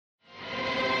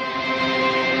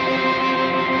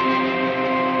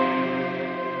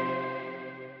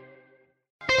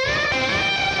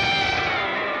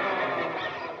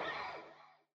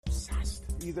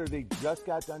either they just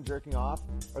got done jerking off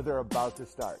or they're about to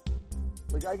start.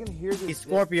 Like, I can hear this.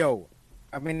 Scorpio,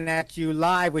 coming at you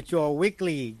live with your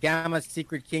weekly Gamma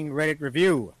Secret King Reddit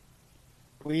review.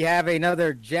 We have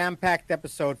another jam-packed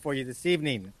episode for you this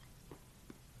evening.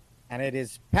 And it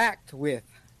is packed with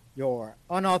your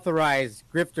unauthorized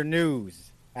grifter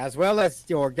news, as well as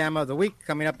your Gamma of the Week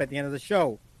coming up at the end of the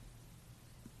show.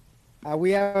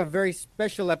 We have a very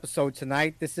special episode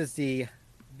tonight. This is the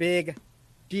big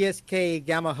GSK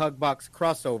Gamma Hugbox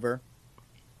crossover.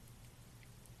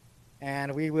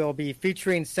 And we will be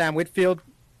featuring Sam Whitfield,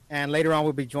 and later on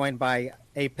we'll be joined by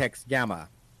Apex Gamma,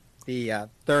 the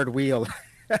third wheel,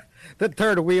 the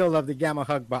third wheel of the Gamma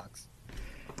Hugbox.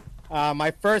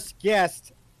 My first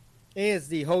guest is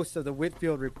the host of the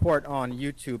Whitfield Report on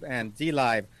YouTube and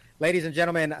DLive. Ladies and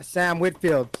gentlemen, Sam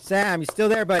Whitfield. Sam, you still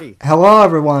there, buddy? Hello,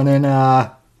 everyone, and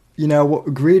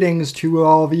greetings to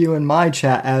all of you in my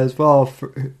chat as well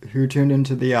who tuned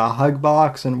into the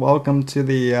Hugbox, and welcome to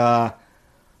the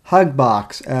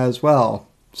Hugbox as well.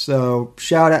 So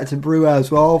shout out to Brew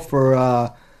as well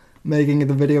for making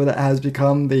the video that has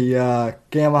become the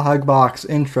Gamma Hugbox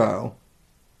intro.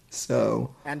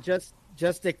 So, and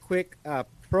just a quick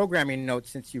programming note,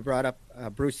 since you brought up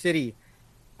Bruce City.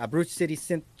 Bruce City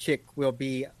Synth Chick will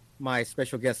be my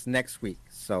special guest next week,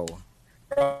 so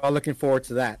we're all looking forward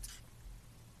to that.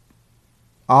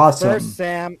 Awesome. First,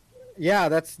 Sam, yeah,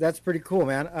 that's pretty cool,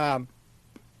 man.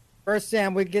 First,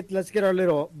 Sam, let's get our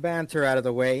little banter out of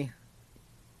the way.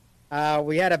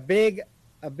 We had a big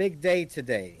day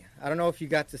today. I don't know if you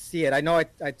got to see it. I know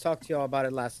I talked to you all about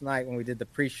it last night when we did the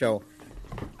pre-show.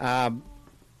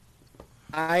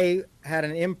 I had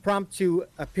an impromptu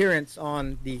appearance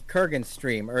on the Kurgan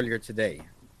stream earlier today.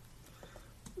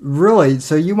 Really?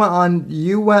 So you went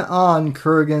on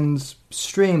Kurgan's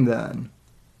stream then?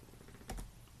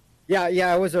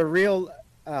 Yeah, it was a real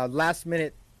last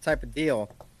minute type of deal.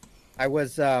 I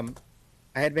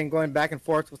had been going back and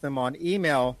forth with him on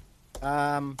email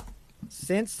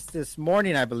since this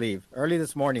morning, I believe, early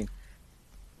this morning.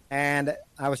 And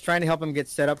I was trying to help him get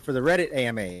set up for the Reddit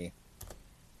AMA.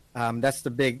 That's the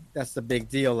big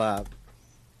deal.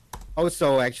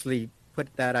 Also, actually put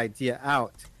that idea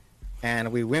out,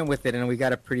 and we went with it, and we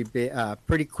got a pretty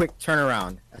quick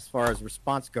turnaround as far as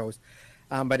response goes.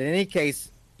 But in any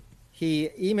case, he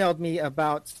emailed me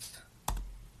about,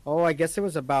 I guess it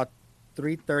was about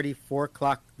 3:30, 4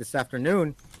 o'clock this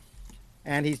afternoon,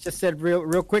 and he just said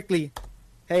real quickly,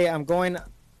 "Hey,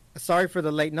 sorry for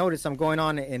the late notice. I'm going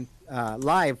on in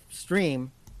live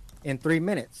stream in 3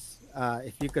 minutes.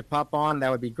 If you could pop on, that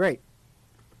would be great."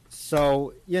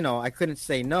 So, I couldn't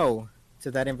say no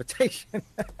to that invitation.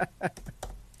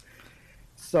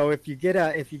 So if you get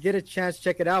a chance,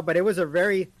 check it out. But it was a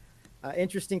very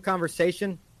interesting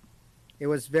conversation. It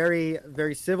was very,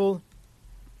 very civil,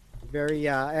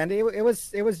 and it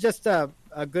was just a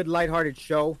good lighthearted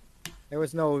show. There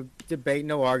was no debate,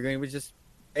 no arguing. It was just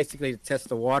basically to test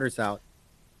the waters out.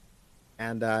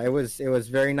 And it was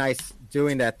very nice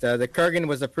doing that. The Kurgan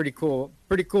was a pretty cool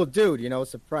dude,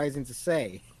 surprising to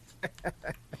say.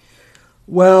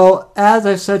 Well, as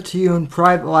I said to you in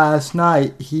private last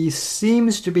night, he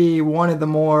seems to be one of the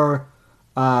more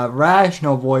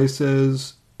rational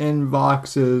voices in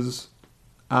Vox's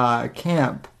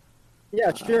camp.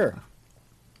 Yeah, sure.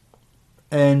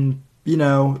 And,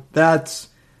 that's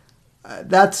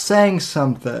saying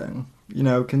something,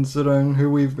 considering who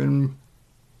we've been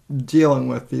dealing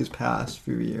with these past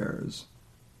few years.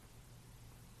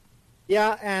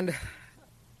 Yeah, and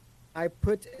I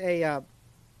put a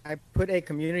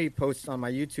community post on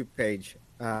my YouTube page,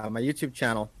 my YouTube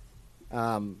channel,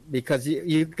 because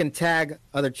you can tag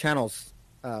other channels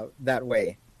that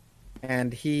way,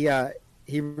 and he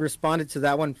responded to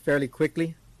that one fairly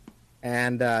quickly,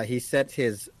 and he set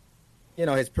his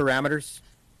parameters.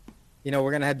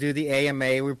 We're gonna do the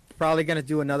AMA. We're probably gonna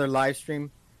do another live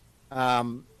stream.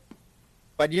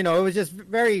 But, it was just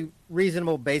very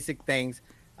reasonable, basic things.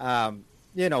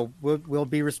 We'll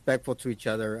be respectful to each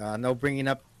other. No bringing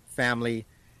up family.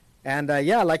 And,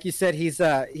 like you said, he's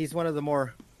one of the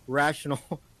more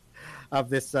rational of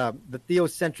this, the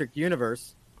theocentric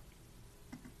universe.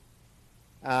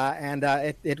 And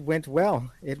it went well.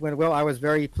 It went well. I was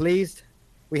very pleased.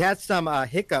 We had some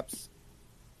hiccups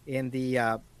in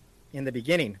the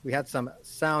beginning. We had some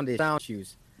sound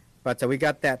issues, but we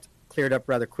got that cleared up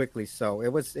rather quickly. So it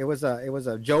was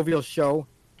a jovial show.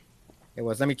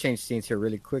 Let me change scenes here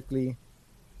really quickly.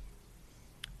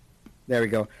 There we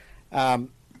go.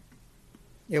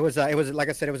 It was like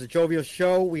I said, it was a jovial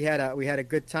show. We had a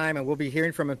good time, and we'll be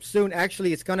hearing from him soon.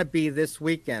 Actually, it's going to be this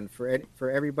weekend for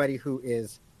everybody who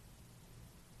is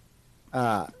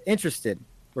interested.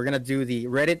 we're gonna do the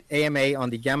Reddit AMA on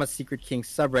the Gamma Secret King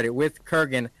subreddit with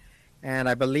Kurgan, and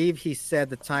I believe he said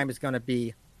the time is gonna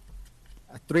be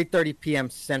 3:30 p.m.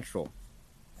 Central.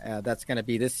 That's gonna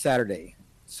be this Saturday.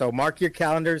 So mark your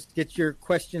calendars, get your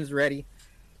questions ready,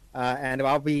 and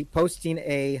I'll be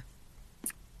posting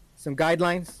some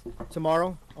guidelines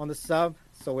tomorrow on the sub,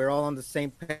 so we're all on the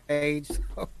same page.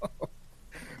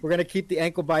 We're gonna keep the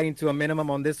ankle biting to a minimum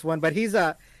on this one, but he's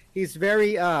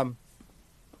very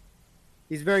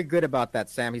good about that,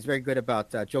 Sam. He's very good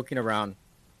about joking around,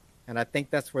 and I think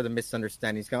that's where the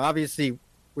misunderstandings come. Obviously,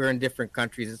 we're in different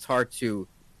countries. It's hard to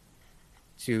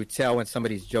tell when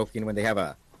somebody's joking, when they have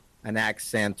an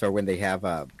accent, or when they have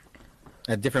a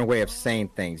different way of saying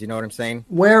things. You know what I'm saying?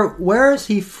 Where is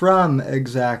he from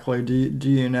exactly? Do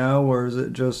you know, or is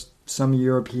it just some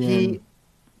European?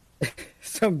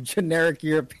 Some generic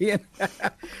European.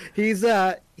 He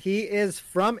is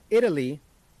from Italy,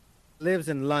 lives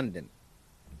in London.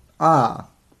 Ah.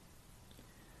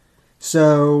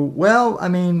 So, well, I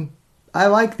mean, I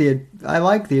like the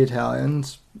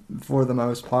Italians for the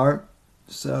most part.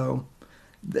 So,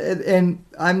 and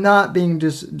I'm not being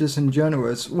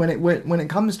disingenuous when it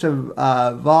comes to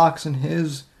Vox and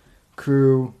his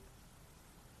crew.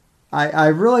 I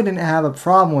really didn't have a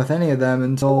problem with any of them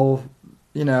until,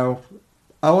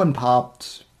 Owen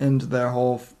popped into their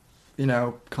whole,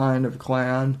 kind of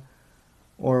clan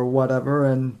or whatever,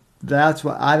 and that's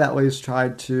what I've at least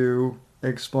tried to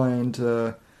explain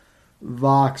to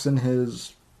Vox and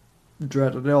his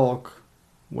dreaded ilk,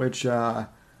 which, I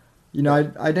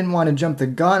didn't want to jump the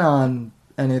gun on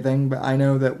anything, but I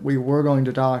know that we were going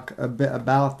to talk a bit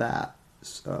about that,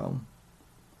 so.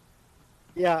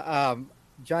 Yeah,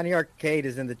 Johnny Arcade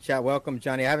is in the chat. Welcome,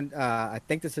 Johnny. I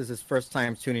think this is his first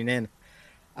time tuning in.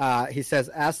 He says,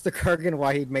 ask the Kurgan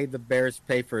why he made the Bears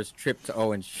pay for his trip to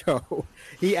Owen's show.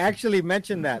 He actually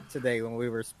mentioned that today when we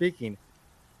were speaking.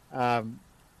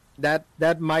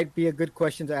 That might be a good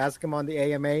question to ask him on the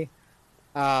AMA.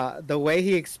 The way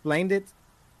he explained it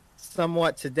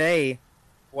somewhat today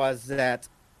was that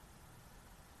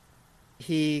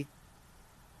it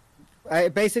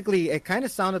kind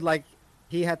of sounded like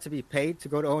he had to be paid to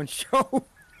go to Owen's show.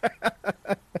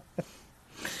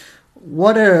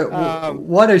 What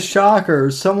a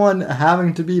shocker! Someone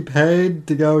having to be paid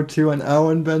to go to an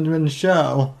Owen Benjamin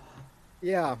show.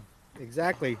 Yeah,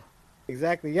 exactly.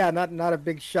 Yeah, not a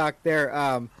big shock there.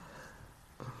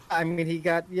 I mean, he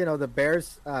got the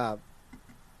Bears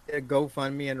did a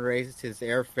GoFundMe and raised his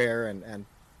airfare and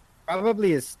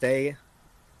probably his stay.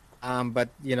 But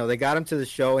they got him to the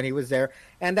show and he was there,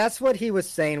 and that's what he was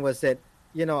saying was that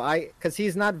because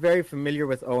he's not very familiar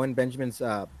with Owen Benjamin's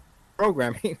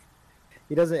programming.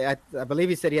 He doesn't. I believe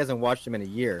he said he hasn't watched him in a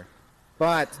year,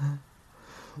 but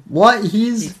what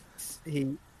he's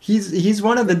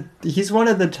one of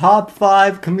the top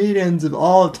 5 comedians of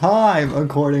all time,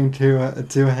 according to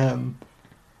him.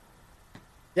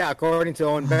 Yeah, according to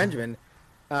Owen Benjamin,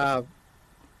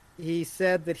 he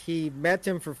said that he met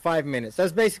him for 5 minutes.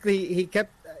 That's basically he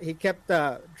kept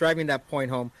driving that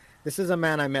point home. This is a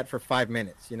man I met for 5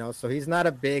 minutes. So he's not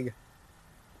a big.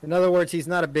 In other words, he's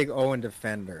not a big Owen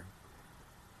defender.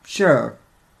 Sure.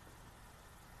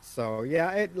 So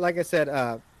yeah, like I said,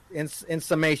 in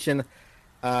summation,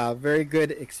 very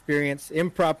good experience,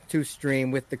 impromptu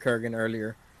stream with the Kurgan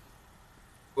earlier.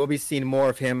 We'll be seeing more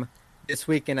of him this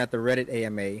weekend at the Reddit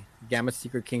AMA, Gamma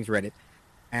Secret Kings Reddit,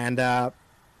 and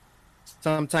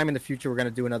sometime in the future we're going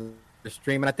to do another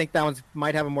stream, and I think that one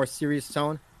might have a more serious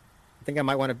tone. I think I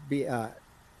might want to be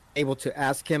able to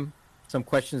ask him some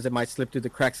questions that might slip through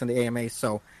the cracks on the AMA.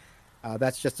 So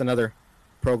that's just another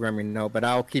programming note, but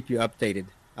I'll keep you updated.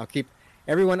 I'll keep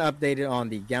everyone updated on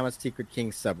the Gamma Secret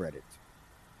Kings subreddit.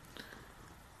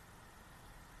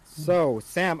 So,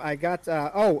 Sam, I got...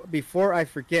 before I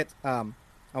forget, I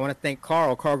want to thank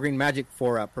Carl Green Magic,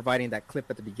 for providing that clip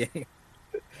at the beginning.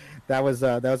 that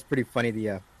was pretty funny,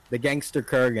 the gangster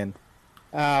Kurgan.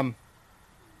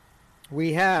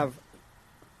 We have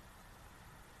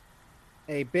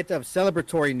a bit of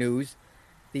celebratory news.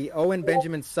 The Owen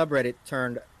Benjamin subreddit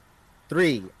turned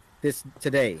 3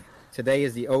 today. Today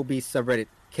is the OB subreddit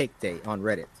Cake Day on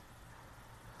Reddit.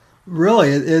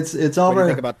 Really, it's already. What do you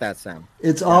think about that, Sam?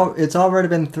 It's already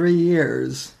been 3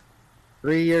 years.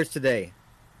 3 years today.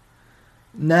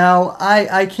 Now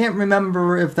I can't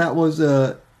remember if that was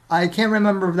a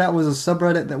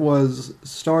subreddit that was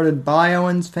started by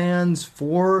Owens fans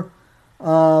for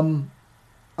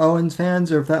Owens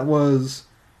fans, or if that was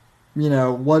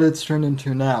what it's turned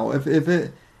into now. If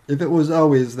it was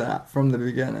always that from the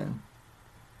beginning.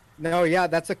 No, yeah,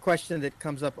 that's a question that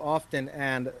comes up often,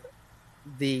 and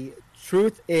the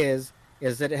truth is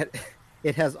that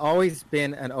it has always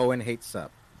been an Owen hate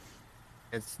sub.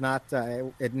 It's not.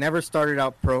 It never started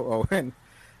out pro Owen.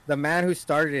 The man who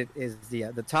started it is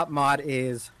the top mod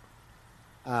is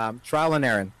Trial and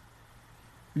Aaron,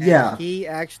 and Yeah. he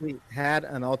actually had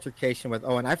an altercation with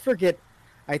Owen. I forget.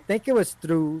 I think it was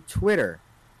through Twitter.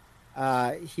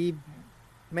 He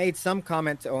made some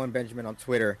comment to Owen Benjamin on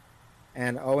Twitter,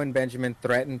 and Owen Benjamin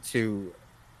threatened to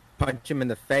punch him in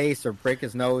the face or break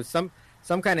his nose. Some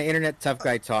kind of internet tough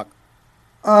guy talk.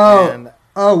 Oh, And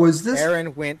oh, was this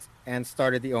Aaron went and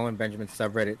started the Owen Benjamin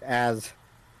subreddit as,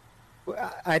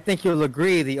 I think you'll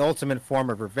agree, the ultimate form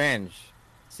of revenge,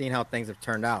 seeing how things have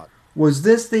turned out. was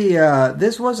this the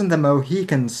this wasn't the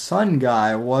Mohican Sun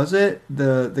guy, was it?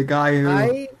 The guy who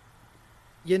I,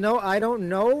 I don't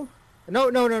know.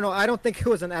 No. I don't think it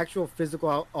was an actual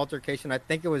physical altercation. I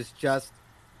think it was just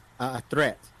a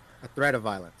threat of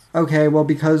violence. Okay, well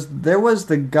because there was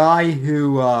the guy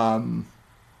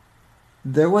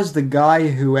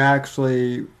who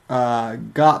actually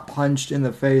got punched in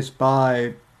the face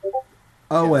by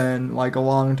Yes. Owen like a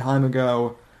long time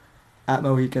ago at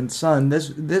Mohican Sun.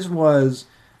 This was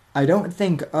I don't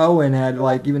think Owen had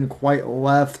like even quite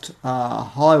left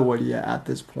Hollywood yet at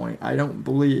this point. I don't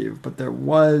believe, but there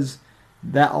was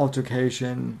that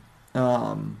altercation.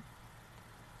 Um,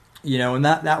 and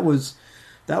that was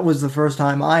the first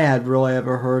time I had really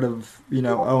ever heard of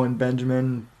Owen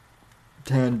Benjamin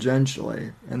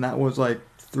tangentially, and that was like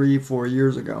 3-4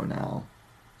 years ago now.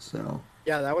 So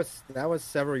Yeah, that was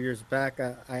several years back.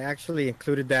 I actually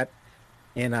included that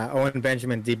in Owen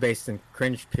Benjamin debased and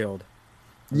cringe pilled.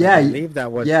 And I yeah, believe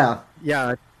that was, yeah.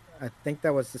 yeah, I think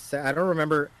that was I don't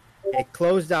remember. It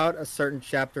closed out a certain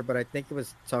chapter, but I think it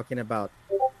was talking about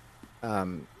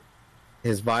um,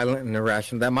 his violent and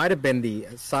irrational. That might have been the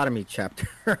sodomy chapter,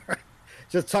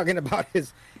 just talking about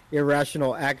his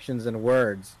irrational actions and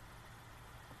words.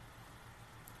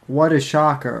 What a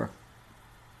shocker!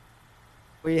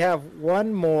 We have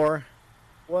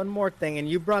one more thing, and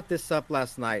you brought this up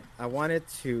last night. I wanted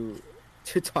to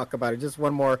talk about it. Just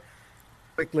one more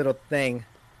quick little thing.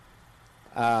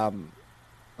 Um,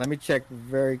 Let me check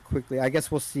very quickly. I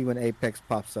guess we'll see when Apex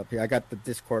pops up here. I got the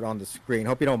Discord on the screen.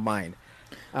 Hope you don't mind.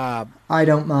 Uh, I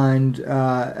don't mind.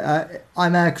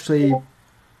 I'm actually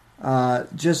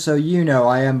just so you know,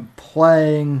 I am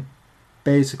playing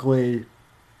basically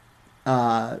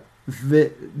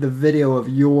the video of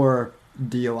your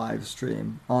D live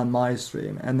stream on my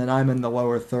stream, and then I'm in the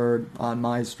lower third on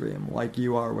my stream, like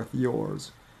you are with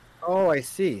yours. oh, I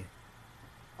see.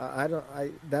 I don't.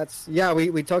 That's yeah.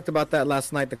 We talked about that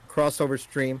last night. The crossover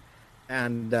stream,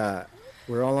 and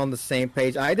we're all on the same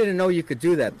page. I didn't know you could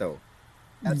do that though.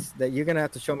 That you're gonna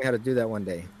have to show me how to do that one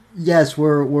day. Yes,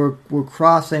 we're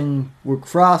crossing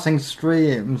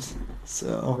streams.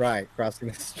 So Right, crossing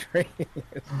the stream.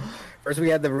 First we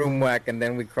had the room whack, and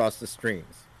then we crossed the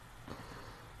streams.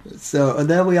 and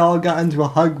then we all got into a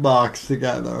hug box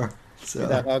together.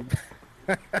 That, So um,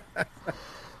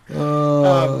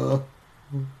 uh,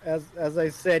 as I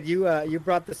said, you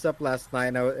brought this up last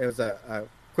night. It was a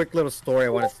quick little story I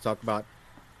wanted to talk about.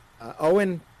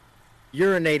 Owen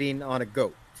urinating on a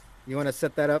goat. You want to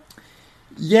set that up?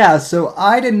 yeah, so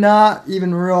I did not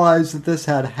even realize that this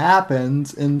had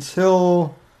happened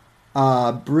until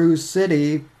Brew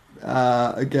City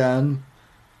again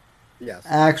Yes.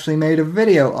 actually made a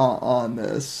video on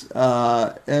this,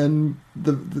 and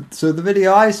so the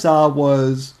video I saw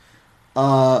was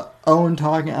Owen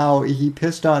talking how he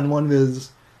pissed on one of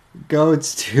his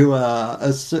goats to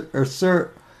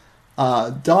assert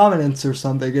dominance or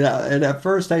something, and at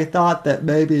first I thought that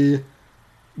maybe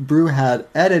Brew had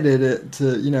edited it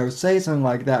to say something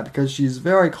like that because she's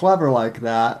very clever like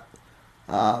that,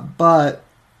 but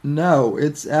no,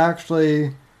 it's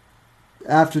actually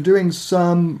after doing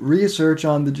some research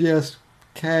on the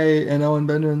GSK and Owen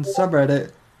Benjamin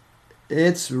subreddit,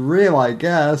 it's real, I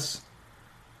guess.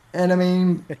 And I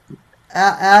mean,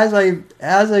 as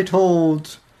I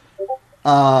told,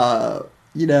 uh,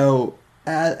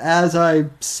 as I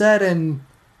said in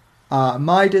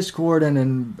my Discord and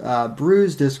in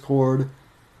Brew's Discord,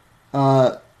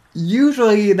 uh,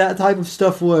 usually that type of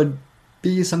stuff would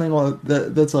be something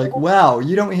that's like, wow,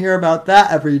 you don't hear about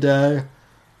that every day.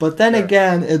 But then Sure.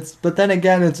 again,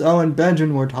 it's Owen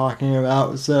Benjamin we're talking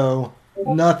about, so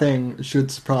nothing should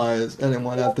surprise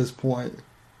anyone at this point.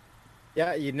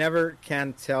 Yeah, you never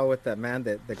can tell with that man.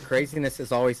 That the craziness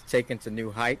is always taken to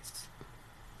new heights.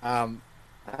 Um,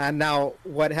 and now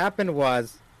what happened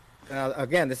was,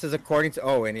 again, this is according to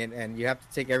Owen, and you have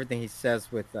to take everything he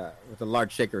says with a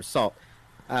large shaker of salt.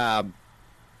 Um,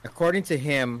 According to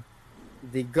him,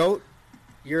 the goat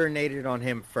urinated on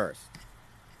him first,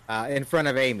 in front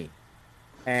of Amy.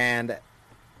 and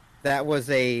that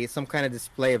was some kind of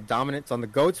display of dominance on the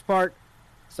goat's part.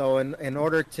 So in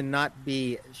order to not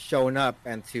be shown up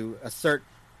and to assert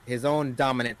his own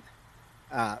dominant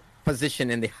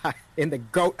position in the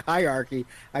goat hierarchy,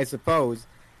 I suppose,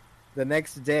 the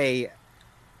next day,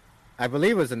 I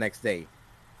believe it was the next day,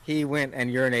 he went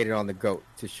and urinated on the goat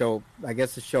to show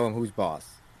him who's boss.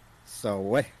 So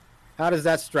what? How does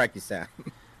that strike you, Sam?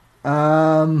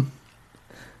 Um,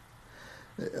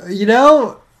 you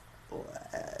know,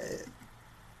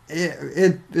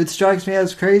 it strikes me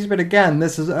as crazy, but again,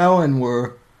 this is Owen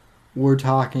we're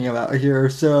talking about here,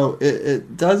 so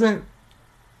it doesn't,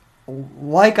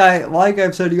 like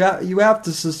I've said, you have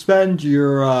to suspend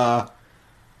your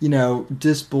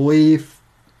disbelief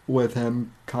with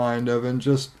him, kind of, and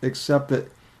just accept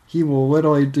that he will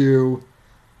literally do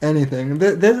anything.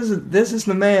 This is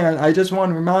the man. I just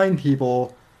want to remind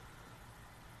people.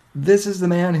 This is the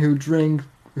man who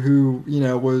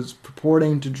was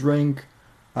purporting to drink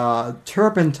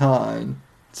turpentine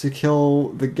to kill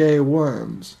the gay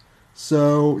worms.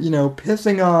 So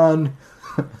pissing on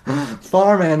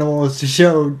farm animals to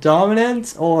show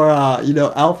dominance or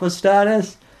alpha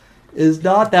status is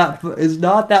not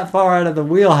that far out of the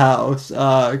wheelhouse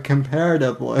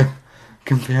comparatively.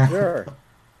 Sure.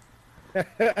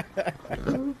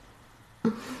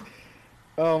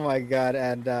 Oh my God!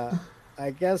 And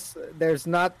I guess there's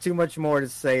not too much more to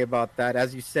say about that.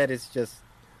 As you said, it's just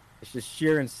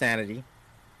sheer insanity.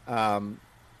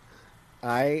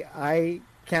 I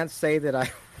can't say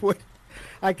that would.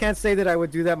 I can't say that I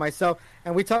would do that myself.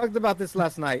 And we talked about this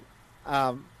last night.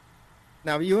 Now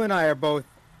you and I are both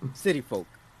city folk.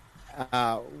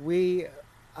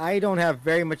 I don't have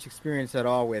very much experience at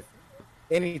all with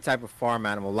any type of farm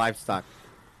animal, livestock.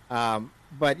 But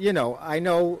I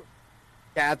know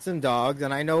cats and dogs,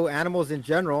 and I know animals in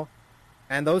general,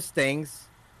 and those things,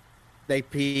 they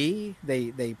pee,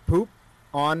 they poop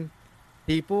on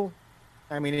people.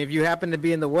 I mean, if you happen to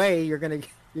be in the way, you're gonna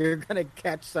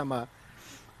catch some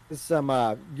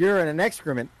urine and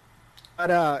excrement.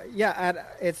 But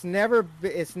it's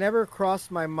never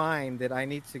crossed my mind that I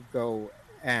need to go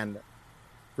and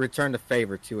return the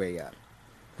favor to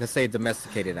let's say, a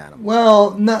domesticated animal.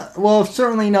 Well,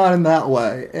 certainly not in that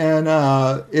way. And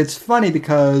it's funny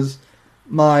because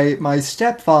my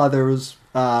stepfather's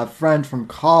friend from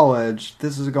college.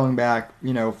 This is going back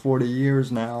 40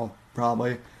 years now,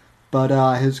 probably.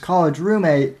 But his college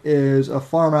roommate is a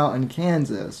farm out in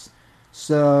Kansas.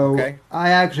 So okay. I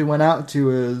actually went out to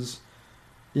his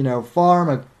farm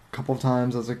a couple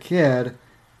times as a kid,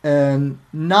 and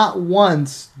not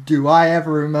once do I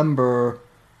ever remember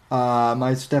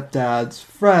my stepdad's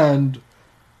friend,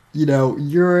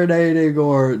 urinating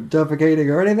or defecating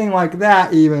or anything like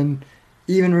that, even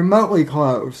remotely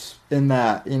close in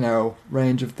that,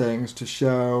 range of things to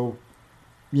show,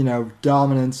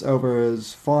 dominance over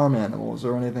his farm animals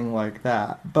or anything like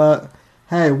that. But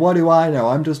hey, what do I know?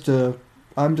 I'm just a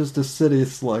city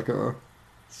slicker.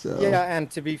 So. Yeah, and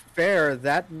to be fair,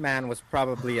 that man was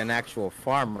probably an actual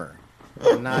farmer,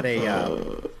 and not a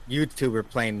YouTuber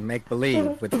playing make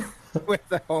believe with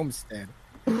the homestead,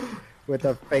 with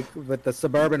the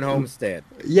suburban homestead.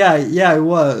 Yeah, it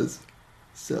was.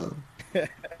 So.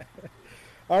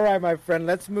 All right, my friend,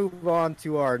 let's move on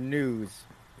to our news.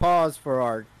 Pause for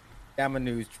our Gamma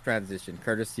News transition,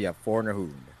 courtesy of Foreigner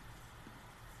Hoon.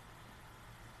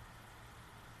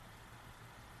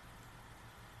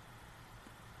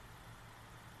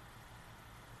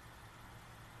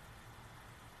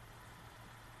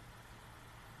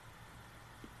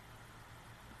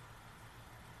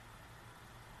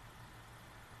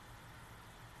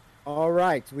 All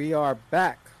right, we are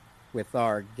back with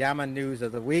our Gamma News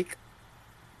of the week.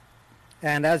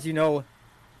 And as you know,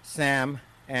 Sam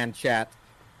and chat,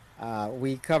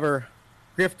 we cover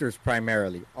grifters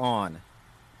primarily on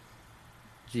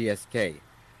GSK.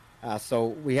 So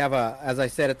we have as I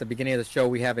said at the beginning of the show,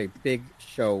 we have a big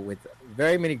show with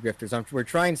very many grifters. We're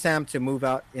trying, Sam, to move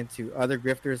out into other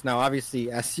grifters. Now, obviously,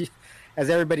 as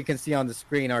everybody can see on the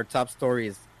screen, our top story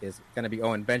is going to be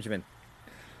Owen Benjamin,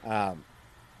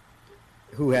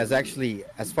 who has actually,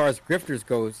 as far as grifters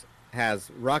goes, has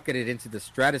rocketed into the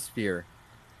stratosphere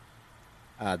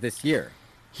this year.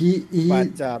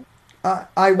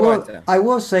 I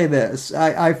will say this.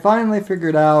 I finally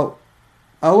figured out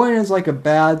Owen is like a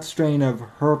bad strain of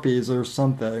herpes or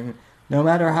something. No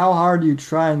matter how hard you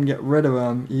try and get rid of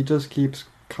him, he just keeps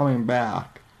coming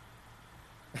back.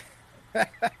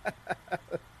 That's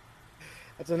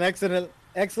an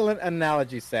excellent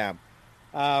analogy, Sam.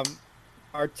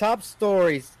 Our top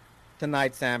stories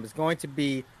tonight, Sam, is going to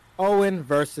be Owen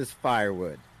versus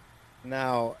Firewood.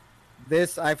 Now,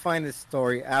 I find this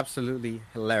story absolutely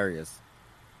hilarious.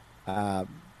 Uh,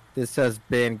 this has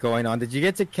been going on. Did you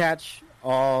get to catch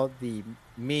all the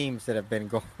memes that have been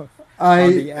going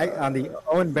I on the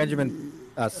Owen Benjamin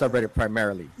subreddit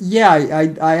primarily? Yeah,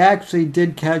 I actually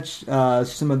did catch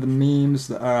some of the memes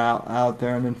that are out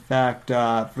there, and in fact,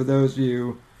 for those of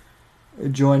you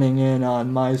joining in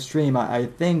on my stream, I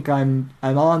think I'm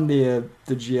on the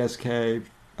GSK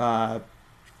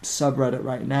subreddit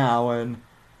right now, and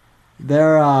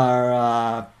there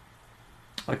are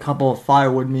a couple of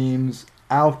firewood memes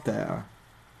out there.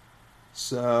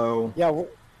 So Yeah,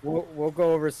 we'll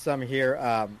go over some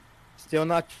here. Still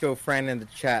not Joe Fran in the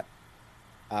chat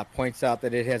points out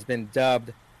that it has been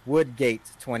dubbed Woodgate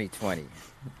 2020,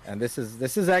 and this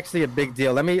is actually a big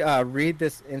deal. Let me read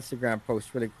this Instagram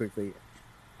post really quickly.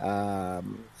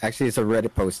 Actually, it's a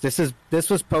Reddit post. This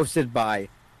was posted by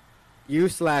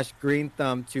u/Green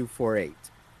Thumb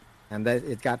 248, and that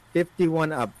it got 51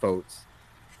 upvotes.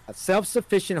 A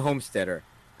self-sufficient homesteader,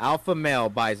 alpha male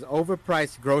buys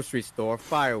overpriced grocery store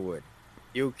firewood.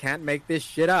 You can't make this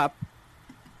shit up.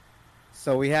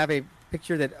 So we have a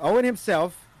picture that Owen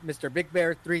himself, Mr. Big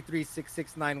Bear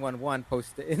 3366911,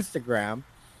 posts to Instagram,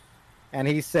 and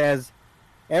he says,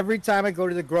 "Every time I go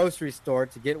to the grocery store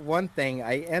to get one thing,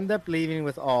 I end up leaving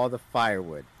with all the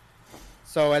firewood."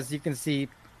 So as you can see,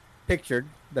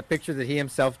 the picture that he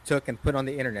himself took and put on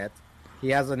the internet, he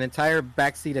has an entire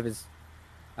backseat of his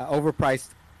overpriced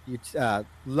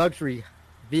luxury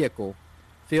vehicle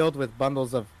filled with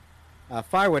bundles of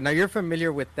firewood. Now, you're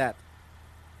familiar with that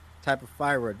type of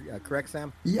firewood, correct,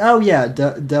 Sam? oh yeah,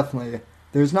 definitely.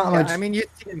 There's not Yeah, much. I mean,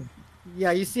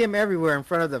 you see them everywhere in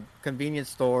front of the convenience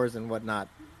stores and whatnot.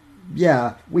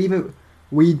 Yeah,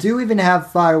 we do even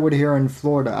have firewood here in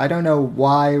Florida. I don't know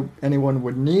why anyone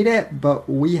would need it, but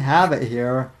we have it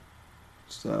here.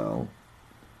 So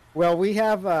Well, we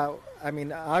have, I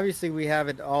mean, obviously we have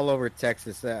it all over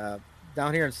Texas.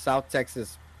 Down here in South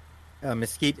Texas,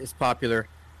 mesquite is popular.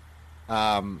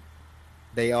 Um,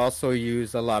 they also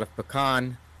use a lot of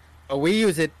pecan, but we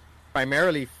use it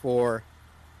primarily for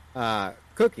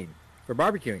cooking, for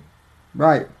barbecuing.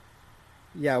 right,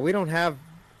 Yeah, we don't have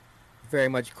very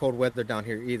much cold weather down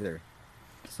here either.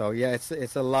 So yeah,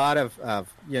 it's a lot of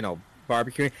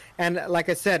barbecuing. And like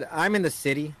I said, I'm in the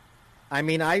city. I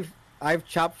mean, I've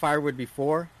chopped firewood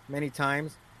before many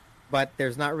times, but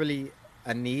there's not really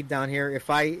a need down here. If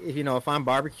I'm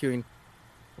barbecuing,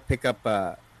 I'll pick up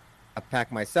a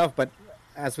pack myself. But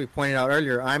as we pointed out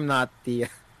earlier, I'm not the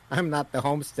I'm not the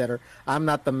homesteader. I'm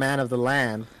not the man of the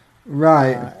land,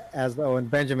 right. as Owen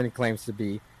Benjamin claims to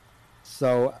be.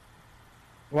 So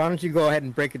why don't you go ahead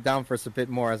and break it down for us a bit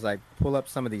more as I pull up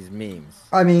some of these memes?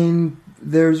 I mean,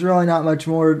 there's really not much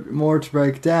more to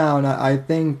break down. I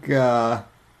think I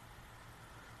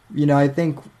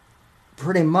think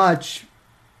pretty much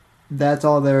that's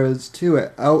all there is to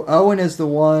it. Owen is the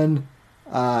one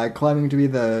claiming to be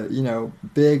the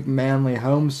big manly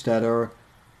homesteader,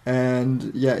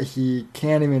 and yet he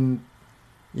can't even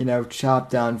chop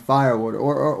down firewood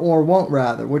or won't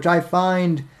rather, which I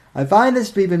find this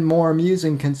to be even more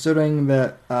amusing considering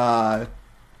that back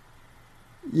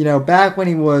when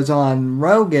he was on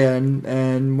Rogan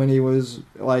and when he was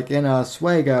like in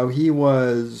Oswego, he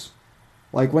was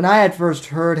like when I had first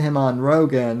heard him on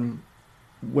Rogan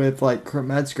with like Kurt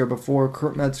Metzger before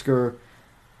Kurt Metzger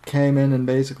came in and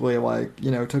basically like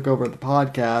took over the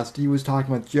podcast. He was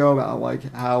talking with Joe about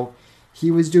like how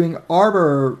he was doing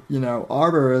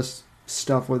arborist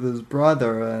stuff with his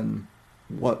brother and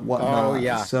whatnot. Oh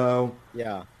yeah, So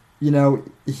yeah.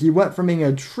 he went from being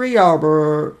a tree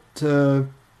arborer to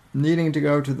needing to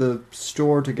go to the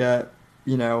store to get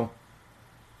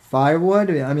firewood.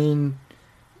 I mean,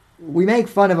 we make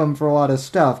fun of him for a lot of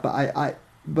stuff,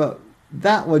 but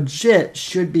that legit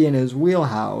should be in his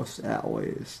wheelhouse at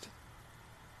least.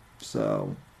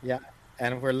 So Yeah,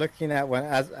 and we're looking at when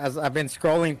as I've been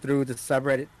scrolling through the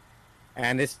subreddit,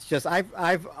 and it's just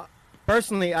I've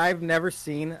personally I've never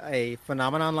seen a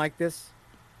phenomenon like this,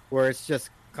 where it's just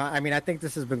I mean I think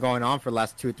this has been going on for the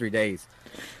last 2 or 3 days.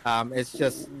 It's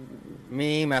just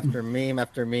meme after meme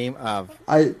after meme of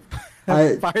I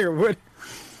firewood.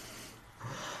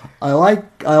 I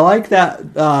like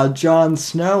that Jon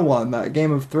Snow one, that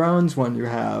Game of Thrones one you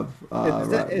have.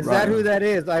 Is that who that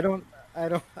is?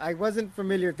 I wasn't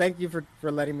familiar. Thank you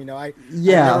for letting me know. I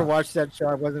Yeah. never watched that show.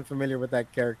 I wasn't familiar with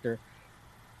that character.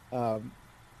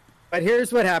 But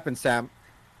here's what happened, Sam.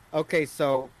 Okay,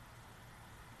 so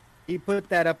he put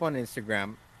that up on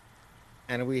Instagram,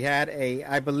 and we had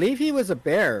I believe he was a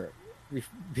bear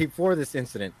before this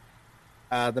incident.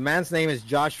 The man's name is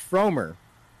Josh Fromer,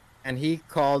 and he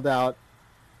called out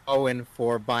Owen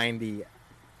for buying the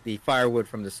firewood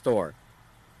from the store,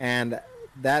 and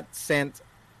that sent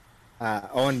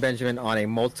Owen Benjamin on a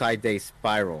multi-day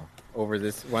spiral over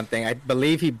this one thing. I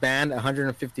believe he banned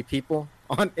 150 people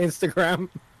on Instagram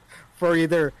for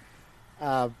either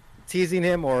uh, teasing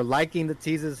him or liking the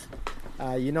teases.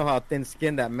 You know how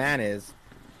thin-skinned that man is.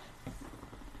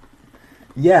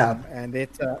 Yeah. And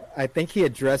I think he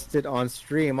addressed it on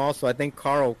stream. Also, I think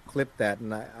Carl clipped that,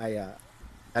 and I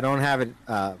don't have it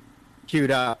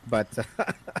queued up, but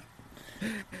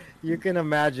you can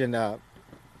imagine how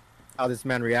this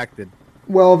man reacted.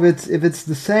 Well, if it's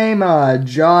the same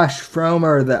Josh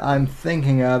Fromer that I'm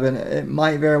thinking of, and it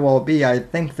might very well be, I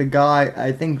think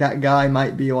that guy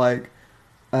might be like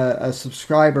a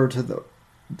subscriber to the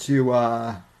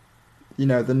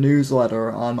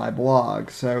newsletter on my blog.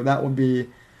 So that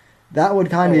would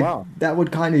kind of wow. that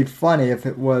would kind of be funny if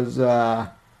it was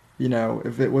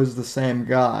if it was the same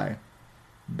guy.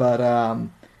 But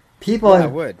people Yeah, I in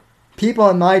would. people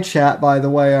in my chat, by the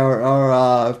way,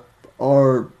 are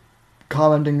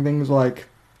commenting things like,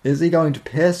 "Is he going to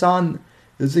piss on?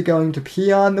 Is he going to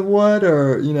pee on the wood,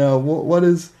 or what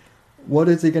is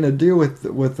he going to do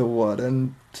with the wood?"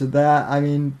 And to that, I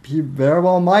mean, he very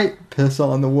well might piss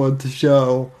on the wood to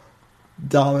show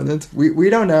dominance. We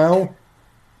don't know.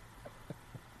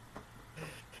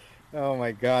 Oh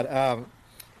my God.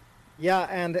 Yeah,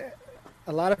 and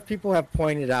a lot of people have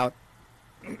pointed out,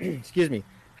 excuse me,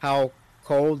 how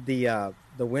cold the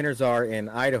winters are in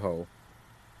Idaho,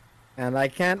 and I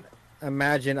can't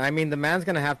imagine. I mean, the man's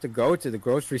gonna have to go to the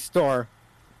grocery store.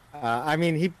 I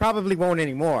mean, he probably won't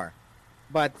anymore,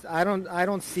 but I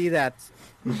don't see that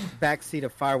backseat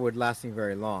of firewood lasting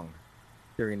very long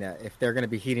during that if they're gonna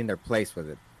be heating their place with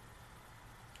it.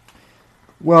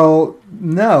 Well,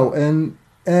 no, and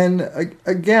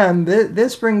again,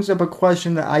 this brings up a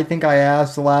question that I think I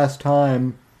asked the last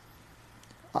time.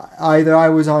 Either I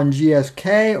was on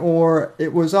GSK or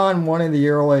it was on one of the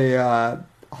early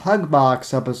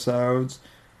Hugbox episodes,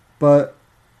 but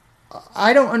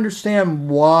I don't understand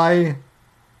why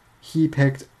he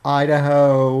picked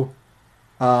Idaho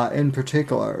in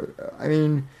particular. I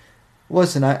mean,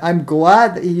 listen, I'm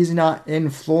glad that he's not in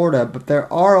Florida, but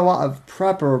there are a lot of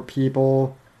prepper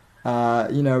people,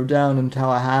 down in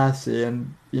Tallahassee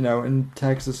and, in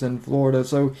Texas and Florida.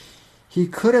 So he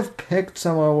could have picked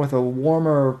somewhere with a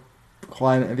warmer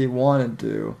climate if he wanted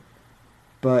to.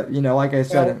 But, like I Well,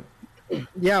 said,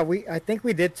 yeah, I think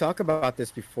we did talk about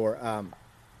this before.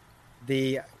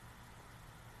 The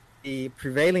the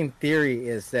prevailing theory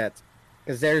is that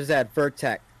because there's that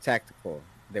Vertec tactical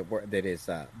that is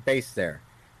based there,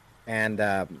 and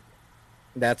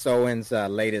that's Owen's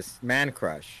latest man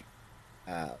crush,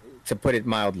 uh, to put it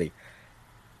mildly.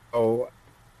 So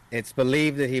it's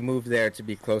believed that he moved there to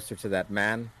be closer to that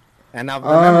man. And now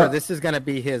remember, uh, this is going to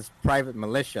be his private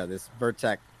militia, this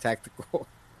Vertec tactical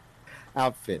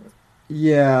outfit.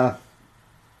 yeah,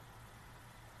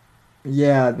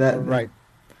 yeah, Right.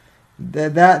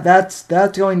 that's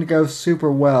going to go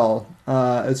super well,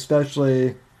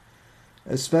 especially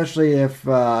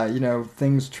if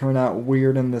things turn out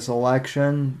weird in this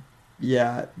election.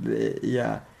 Yeah,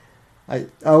 yeah.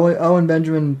 Owen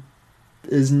Benjamin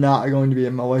is not going to be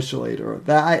a militia leader.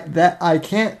 That I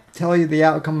can't tell you the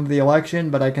outcome of the election,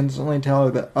 but I can certainly tell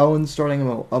you that Owen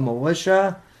starting a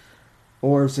militia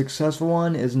or a successful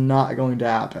one is not going to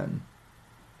happen.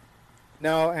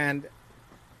 No, and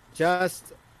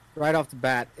just right off the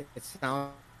bat, it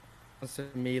sounds to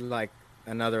me like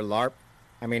another LARP.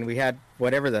 I mean, we had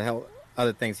whatever the hell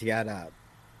other things he had.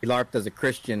 He LARPed as a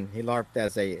Christian. He LARPed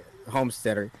as a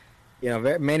homesteader.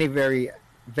 Many very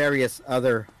various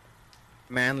other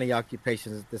manly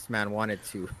occupations that this man wanted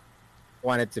to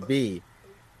be.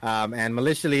 And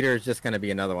militia leader is just going to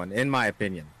be another one, in my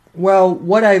opinion. Well,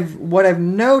 what I've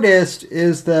noticed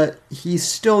is that he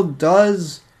still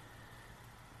does.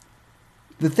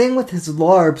 The thing with his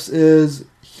LARPs is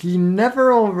he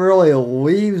never really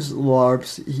leaves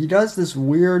LARPs. He does this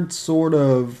weird sort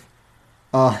of,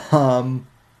 um,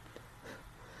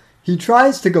 he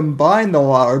tries to combine the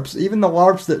LARPs, even the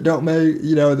LARPs that don't make,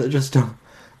 that just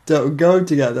don't go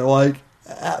together. Like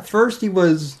at first he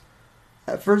was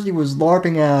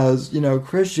LARPing as,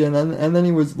 Christian, and then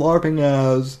he was LARPing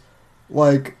as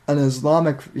like an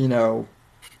Islamic,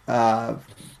 uh,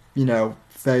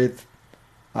 faith,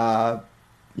 uh,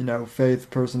 faith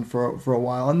person for a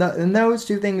while, and those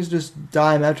two things just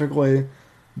diametrically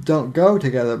don't go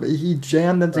together. But he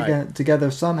jammed them Right.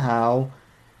 together somehow.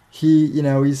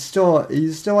 He's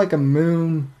still like a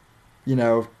moon,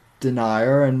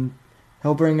 denier, and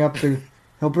he'll bring up the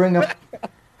he'll bring up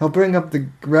he'll bring up the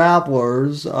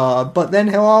grapplers, but then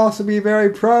he'll also be very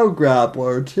pro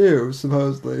grappler too,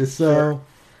 supposedly. Sure.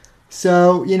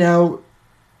 So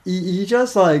he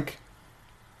just like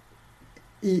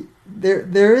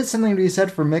there is something to be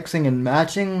said for mixing and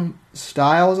matching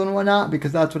styles and whatnot,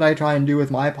 because that's what I try and do with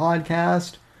my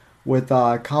podcast with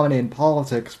comedy and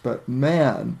politics. But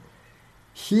man,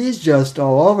 he's just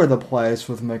all over the place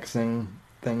with mixing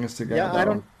things Yeah, I together.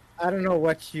 don't I don't know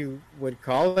what you would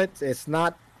call it. It's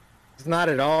not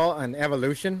at all an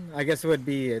evolution. I guess it would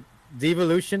be a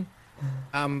devolution.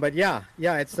 But yeah,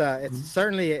 it's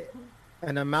certainly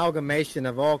an amalgamation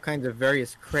of all kinds of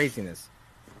various craziness.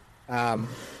 Um,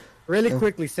 Really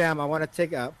quickly, Sam, I want to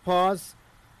take a pause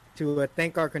to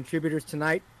thank our contributors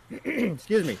tonight.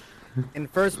 Excuse me. In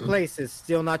first place is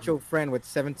Still Not Your Friend with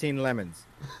 17 lemons.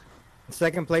 In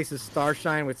second place is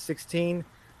Starshine with 16.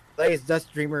 Blaze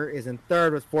Dust Dreamer is in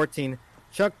third with 14.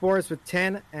 Chuck Boris with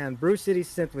 10. And Bruce City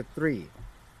Synth with 3.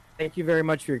 Thank you very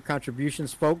much for your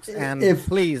contributions, folks. And If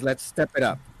please, let's step it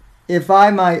up. if I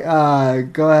might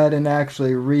go ahead and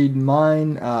actually read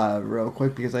mine real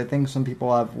quick, because I think some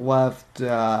people have left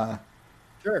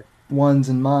Sure. ones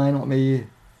in mine. Let me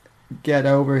get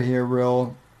over here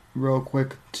real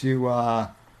quick to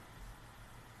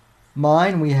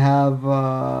mine. We have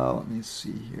let me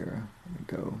see here. Let me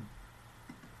go.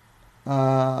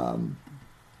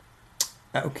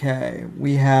 Okay,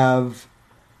 we have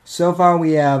so far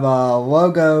we have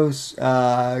Logos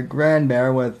Grand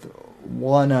Bear with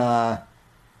one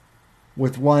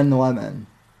lemon.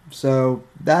 So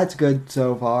that's good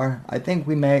so far. I think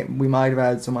we might have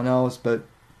had someone else, but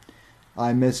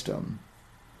I missed them.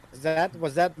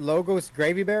 Was that Logos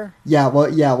Gravy Bear? Yeah,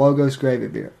 well, yeah, Logos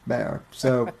Bear.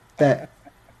 So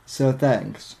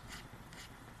thanks.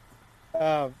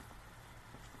 Uh,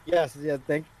 yes, yeah.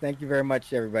 Thank you very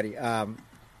much, everybody.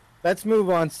 Let's move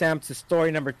on, Sam, to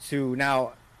story number 2.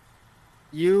 Now,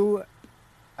 you,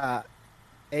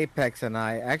 Apex, and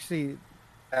I actually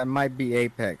that might be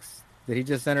Apex. Did he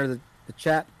just enter the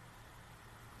chat?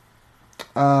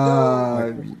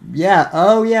 Uh, yeah.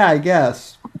 Oh, yeah. I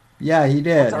guess. Yeah, he What's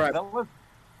did. up, All right, fellas?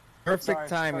 perfect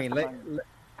Sorry timing. for my-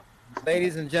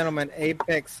 Ladies and gentlemen,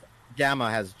 Apex Gamma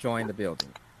has joined the building.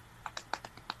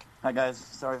 Hi guys,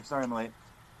 sorry I'm late.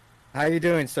 How you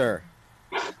doing, sir?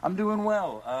 I'm doing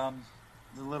well.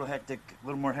 It's a little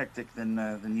more hectic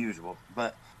than usual,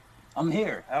 but I'm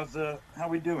here. How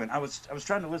we doing? I was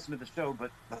trying to listen to the show,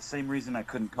 but the same reason I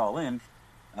couldn't call in,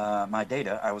 my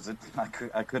data,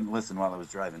 I couldn't listen while I was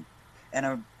driving,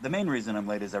 and the main reason I'm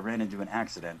late is I ran into an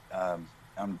accident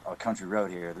on a country road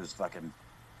here. There's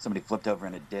somebody flipped over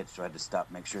in a ditch, so I had to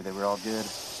stop, make sure they were all good.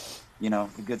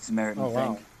 The Good Samaritan Oh thing.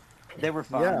 wow. They were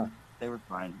fine. Yeah. They were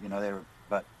fine.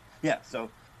 But yeah. So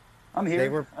I'm here. They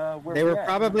were Where they we were at?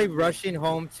 probably rushing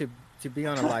home to be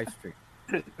on a live stream.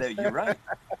 You're right.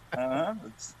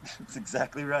 That's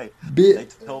exactly right. Be, They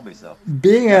told me so.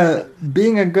 being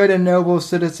a good and noble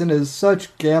citizen is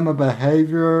such gamma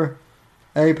behavior,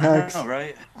 Apex. I know,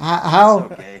 right? How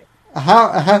It's okay.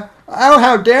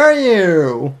 how dare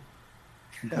you?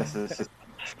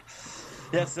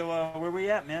 Yeah. So where we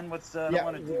at, man? I Yeah. don't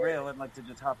want to derail. I'd like to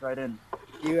just hop right in.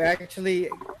 You actually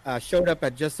showed up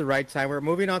at just the right time. We're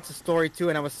moving on to story 2,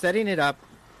 and I was setting it up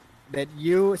that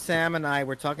you, Sam, and I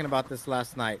were talking about this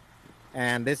last night,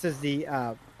 and this is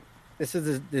we're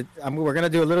gonna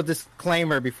do a little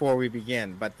disclaimer before we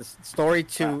begin. But the story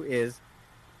 2 is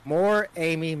more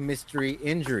Amy mystery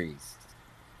injuries,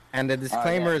 and the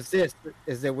disclaimer yes.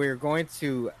 is that we're going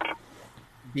to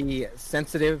be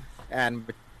sensitive and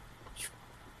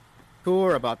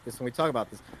mature about this when we talk about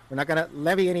this. We're not gonna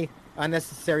levy any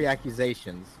unnecessary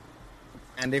accusations.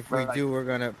 And if we Right. do, we're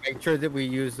going to make sure that we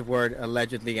use the word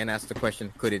allegedly and ask the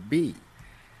question, could it be?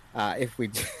 If we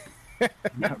do.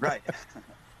 Right.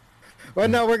 Well,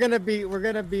 no, we're going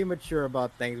to be mature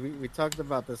about things. We talked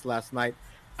about this last night.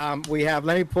 Let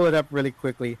me pull it up really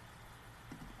quickly.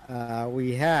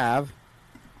 We have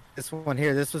this one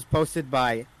here. This was posted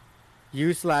by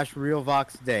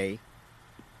u/RealVoxDay,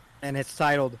 and it's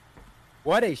titled,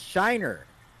 "What a Shiner."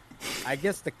 I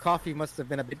guess the coffee must have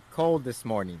been a bit cold this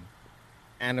morning.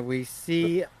 And we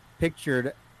see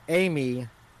pictured Amy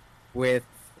with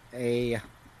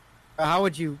how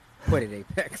would you put it,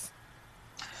 Apex?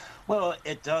 Well,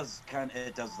 it does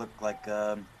look like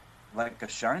a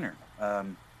shiner,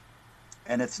 and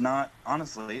it's not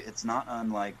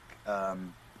unlike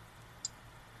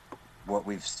what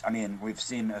we've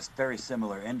seen a very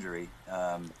similar injury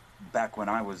back when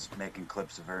I was making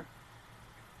clips of her.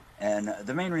 And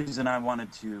the main reason I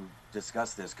wanted to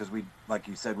discuss this, because like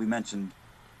you said, we mentioned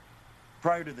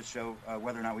prior to the show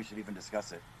whether or not we should even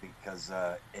discuss it, because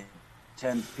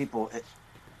tend people.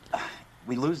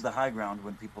 We lose the high ground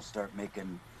when people start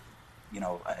making.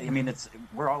 I mean,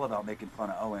 we're all about making fun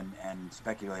of Owen and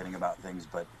speculating about things,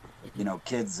 but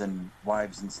kids and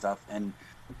wives and stuff, and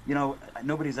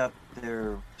nobody's out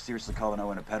there seriously calling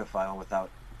Owen a pedophile without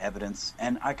evidence,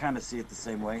 and I kind of see it the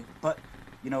same way. But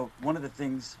one of the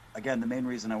things, again, the main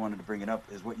reason I wanted to bring it up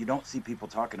is what you don't see people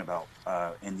talking about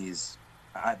in these.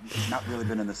 I've not really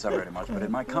been in the subreddit much, but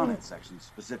in my comment section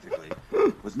specifically,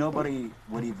 was nobody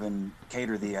would even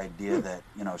cater the idea that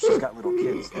she's got little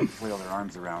kids that flail their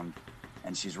arms around,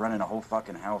 and she's running a whole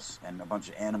fucking house and a bunch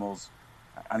of animals.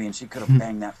 I mean, she could have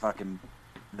banged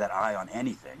that eye on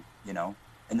anything,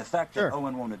 And the fact that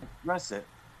Owen won't address it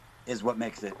is what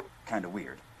makes it kind of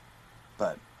weird.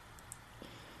 But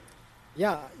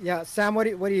yeah, Sam, what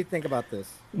do you think about this?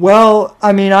 Well,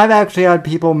 I mean, I've actually had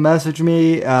people message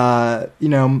me, and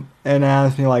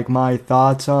ask me like my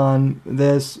thoughts on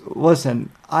this. Listen,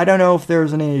 I don't know if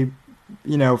there's any,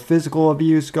 physical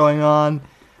abuse going on.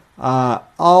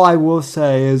 All I will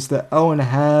say is that Owen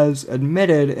has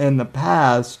admitted in the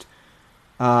past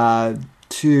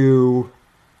to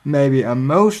maybe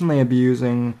emotionally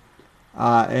abusing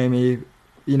Amy,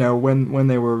 when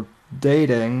they were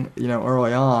dating,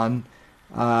 early on.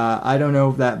 I don't know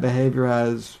if that behavior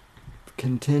has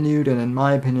continued, and in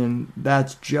my opinion,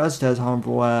 that's just as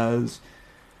harmful as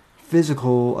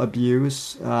physical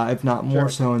abuse, if not more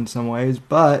so in some ways.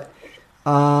 But,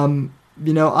 I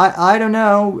don't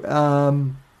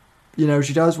know.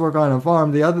 She does work on a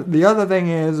farm. The other thing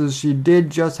is she did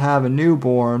just have a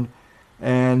newborn,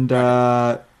 and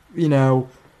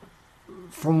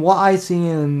from what I see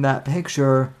in that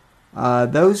picture,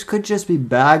 those could just be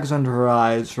bags under her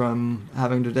eyes from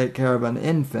having to take care of an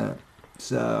infant.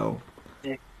 So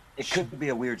it could be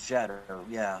a weird shadow.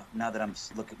 Yeah. Now that I'm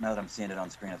seeing it on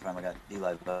screen, I finally got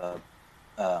Eli.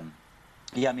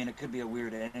 Yeah. I mean, it could be a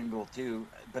weird angle too.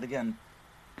 But again,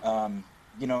 I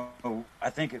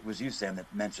think it was you, Sam,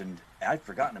 that mentioned. I'd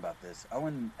forgotten about this.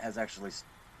 Owen has actually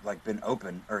been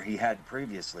open, or he had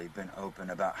previously been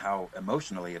open about how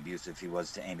emotionally abusive he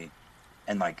was to Amy,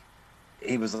 and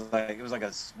he was it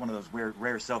was one of those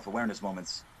rare self-awareness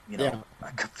moments,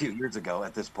 a few years ago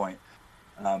at this point.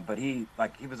 But he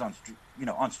was on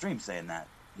stream saying that,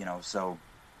 so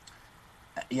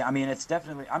yeah, I mean, it's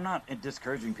definitely, I'm not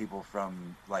discouraging people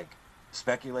from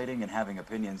speculating and having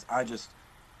opinions. I just,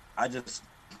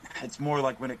 it's more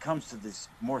like when it comes to this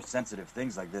more sensitive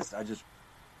things like this,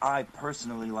 I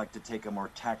personally like to take a more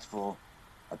tactful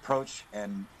approach,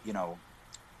 and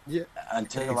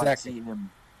until I see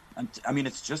him. I mean,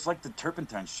 it's just like the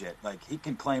turpentine shit. He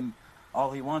can claim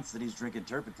all he wants that he's drinking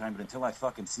turpentine, but until I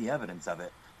fucking see evidence of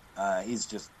it, he's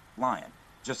just lying.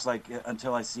 Just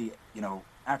until I see,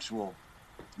 actual,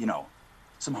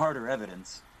 some harder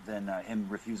evidence than him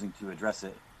refusing to address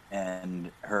it and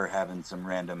her having some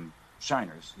random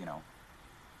shiners,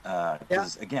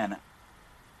 because again,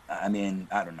 I mean,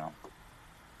 I don't know.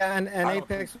 And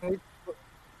Apex,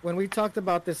 when we talked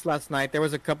about this last night, there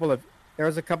was a couple of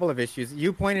issues.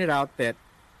 You pointed out that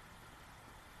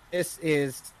this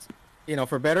is,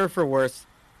 for better or for worse,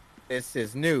 this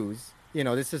is news.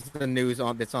 This is the news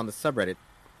that's on the subreddit,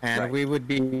 and we would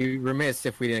be remiss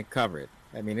if we didn't cover it.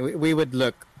 I mean, we would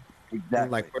look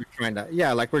like we're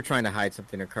trying to hide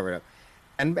something or cover it up.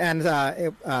 And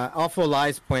Awful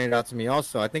Lies pointed out to me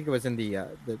also. I think it was in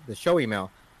the show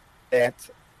email that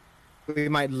we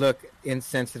might look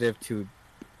insensitive to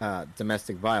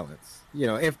domestic violence.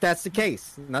 If that's the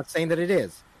case. I'm not saying that it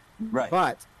is. Right.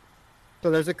 But so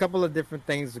there's a couple of different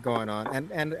things going on,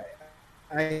 and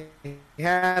I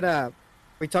had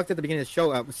we talked at the beginning of the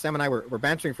show. Sam and I were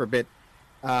bantering for a bit.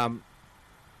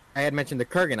 I had mentioned the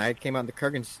Kurgan. I came on the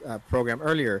Kurgan's program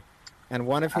earlier, and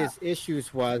one of his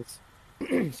issues was,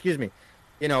 excuse me,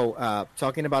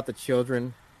 talking about the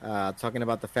children, talking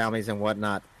about the families and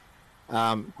whatnot.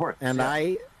 Of course. And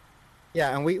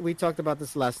and we talked about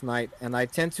this last night, and I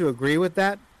tend to agree with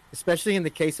that, especially in the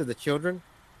case of the children.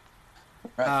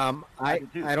 Right.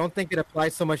 I don't think it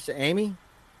applies so much to Amy,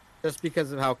 just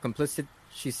because of how complicit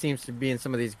she seems to be in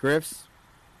some of these grifts.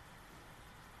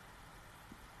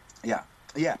 Yeah.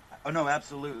 Oh no,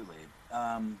 absolutely.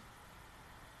 I'm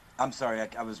sorry,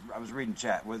 I was reading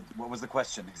chat. What was the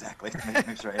question exactly?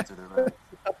 Make sure I answered it right.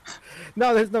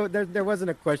 No, there wasn't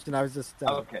a question. I was just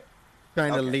okay.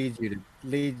 Trying to lead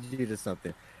you to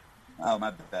something. Oh,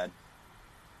 my bad.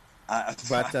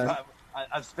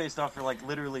 I've spaced off for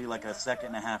literally a second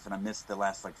and a half, and I missed the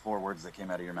last 4 words that came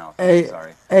out of your mouth.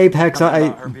 Sorry. Apex,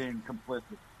 her being complicit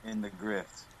in the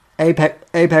grift.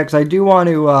 Apex, I do want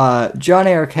to.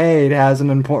 Johnny Arcade has an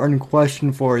important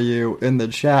question for you in the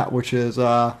chat, which is,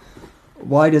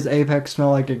 Why does Apex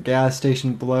smell like a gas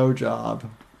station blowjob?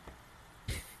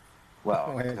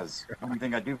 Well, because one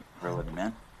thing I do for a living,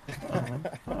 man.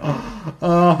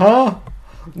 Uh-huh.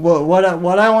 What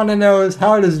I want to know is,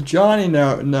 how does Johnny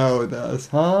know this,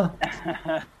 huh?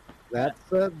 That's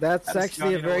How does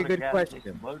actually a Johnny know very what good gas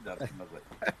station question. blowjob smells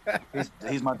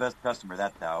like? He's my best customer.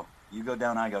 That's how. You go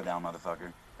down, I go down,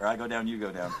 motherfucker. Or I go down, you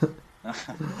go down.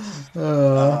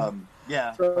 Uh,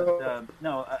 Yeah, but So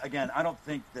no. Again, I don't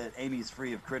think that Amy's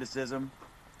free of criticism.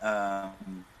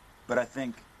 But I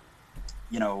think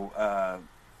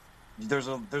there's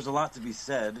a lot to be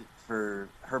said for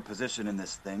her position in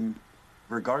this thing,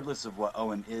 regardless of what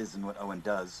Owen is and what Owen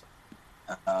does.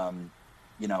 Um,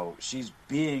 she's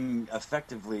being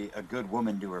effectively a good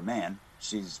woman to her man.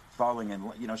 She's falling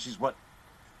in,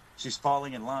 she's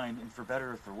falling in line, and for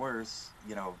better or for worse,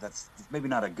 that's maybe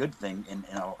not a good thing in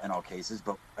all cases.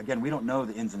 But again, we don't know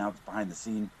the ins and outs behind the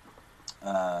scene.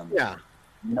 Um, yeah,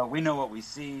 we know what we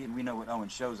see, and we know what Owen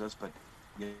shows us, but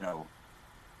you know,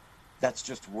 that's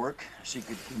just work. She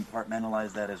could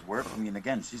compartmentalize that as work. I mean,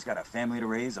 again, she's got a family to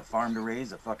raise, a farm to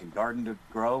raise, a fucking garden to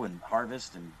grow and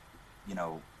harvest, and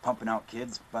pumping out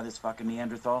kids by this fucking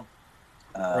Neanderthal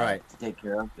right. to take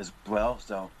care of as well.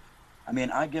 So, I mean,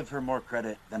 I give her more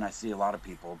credit than I see a lot of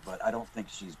people, but I don't think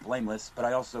she's blameless. But I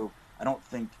don't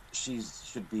think she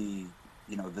should be,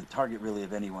 the target really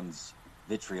of anyone's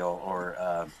vitriol or.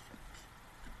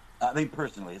 I mean,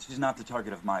 personally, she's not the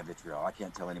target of my vitriol. I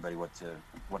can't tell anybody what to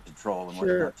troll and what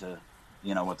Sure, not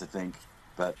to, what to think.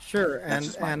 But sure, that's and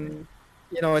just my opinion.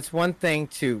 it's one thing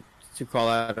to call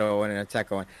out Owen and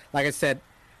attack Owen. Like I said,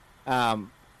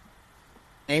 um,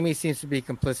 Amy seems to be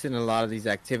complicit in a lot of these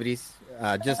activities.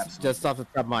 Just Absolutely. off the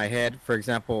top of my head, for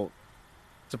example,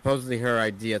 supposedly her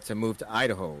idea to move to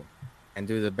Idaho and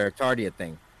do the Bertardia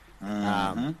thing. Um,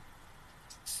 Mm-hmm.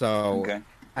 so, Okay.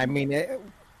 I mean,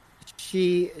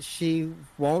 she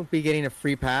won't be getting a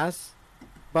free pass.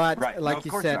 But Right. No, like of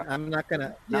you course said, not. I'm not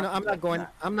gonna, Not suggesting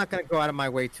that. I'm not gonna go out of my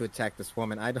way to attack this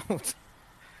woman. I don't,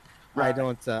 I Right.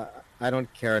 don't, I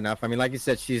don't care enough. I mean, like you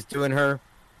said, she's doing her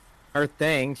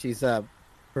thing. She's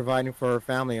providing for her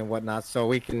family and whatnot. So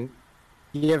we can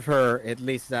give her at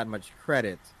least that much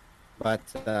credit. But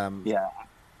Yeah.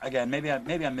 Again, maybe I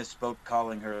misspoke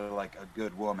calling her like a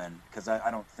good woman, because I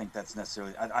don't think that's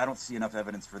necessarily. I don't see enough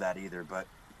evidence for that either. But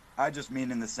I just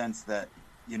mean in the sense that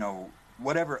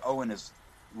whatever Owen is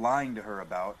lying to her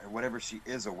about, or whatever she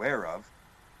is aware of,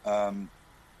 um,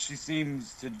 she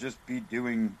seems to just be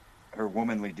doing her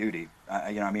womanly duty.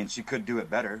 I mean, she could do it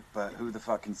better, but who the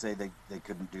fuck can say they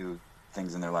couldn't do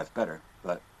things in their life better?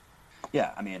 But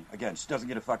yeah, I mean, again, she doesn't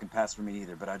get a fucking pass from me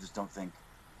either. But I just don't think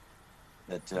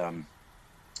that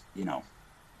you know,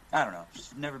 I don't know.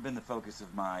 She's never been the focus of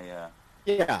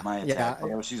yeah, my attack. yeah,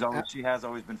 Although she has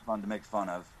always been fun to make fun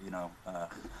of.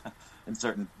 In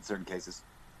certain cases.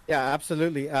 yeah,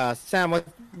 absolutely. Sam,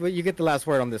 what you get the last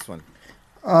word on this one?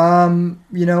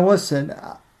 Listen,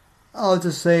 I'll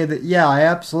just say that, yeah, I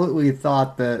absolutely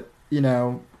thought that,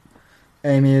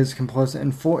 Amy is complicit.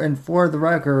 And for the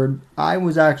record, I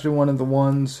was actually one of the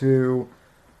ones who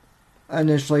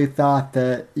initially thought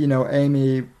that,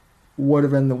 Amy would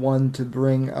have been the one to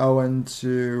bring Owen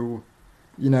to,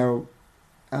 you know,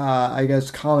 I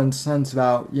guess common sense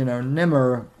about,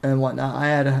 Nimmer and whatnot.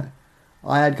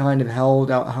 I had kind of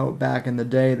held out hope back in the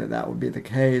day that that would be the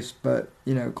case, but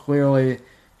clearly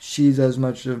she's as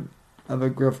much of a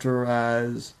grifter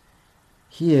as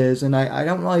he is, and I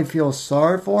don't really feel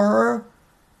sorry for her,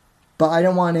 but I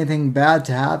don't want anything bad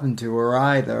to happen to her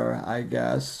either. I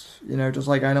guess just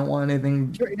like I don't want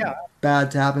anything Sure, yeah,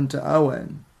 bad to happen to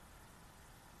Owen.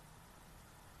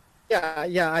 yeah,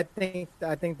 yeah. I think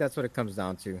that's what it comes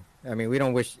down to. I mean, we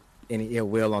don't wish any ill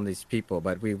will on these people,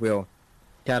 but we will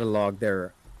catalog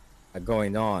their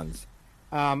going ons.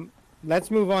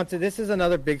 Let's move on to this. Is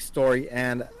another big story,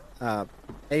 and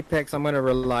Apex, I'm going to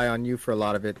rely on you for a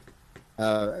lot of it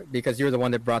because you're the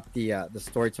one that brought the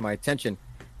story to my attention.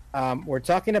 We're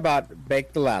talking about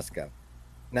Baked Alaska.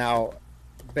 Now,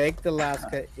 Baked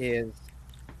Alaska is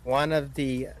one of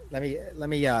the. Let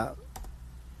me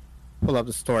pull up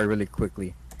the story really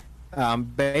quickly.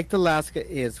 Baked Alaska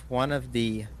is one of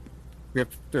the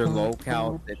grifter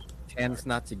locales that tends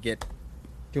not to get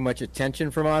too much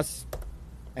attention from us.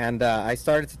 And I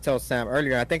started to tell Sam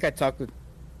earlier. I think I talked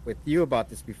with you about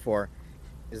this before.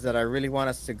 Is that I really want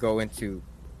us to go into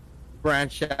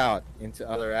branch out into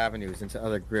other avenues, into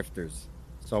other grifters.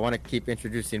 So I want to keep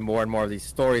introducing more and more of these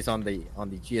stories on the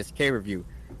GSK review.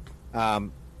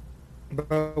 Um,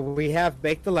 but we have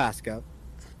Baked Alaska,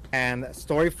 and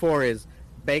story 4 is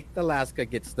Baked Alaska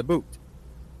gets the boot.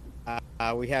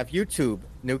 We have YouTube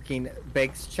nuking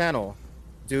Baked's channel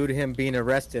due to him being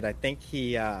arrested. I think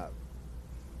he got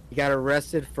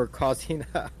arrested for causing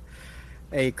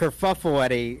a kerfuffle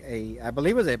at I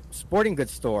believe it was a sporting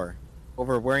goods store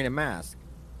over wearing a mask.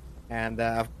 And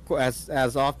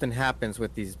as often happens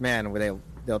with these men, where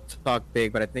they'll talk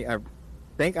big, but I don't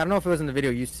know if it was in the video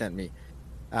you sent me,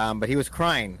 but he was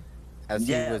crying as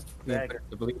he was being put in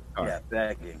the police car. Yeah,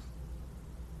 begging.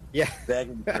 Yeah,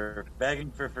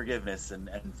 begging for forgiveness and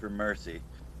for mercy.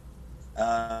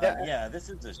 This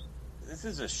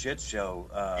is a shit show.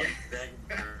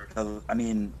 I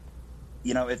mean,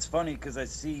 it's funny because I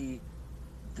see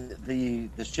the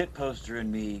shit poster in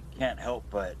me can't help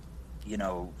but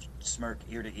smirk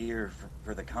ear to ear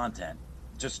for the content,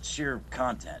 just sheer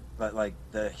content. But like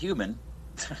the human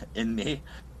in me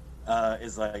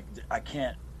is like, I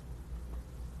can't.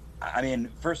 I mean,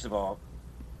 first of all,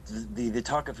 the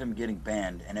talk of him getting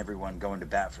banned and everyone going to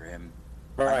bat for him,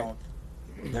 right.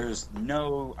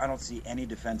 I don't see any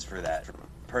defense for that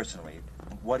personally.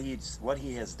 What he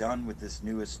has done with this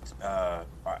newest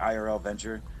IRL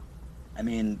venture, I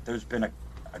mean, there's been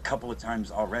a couple of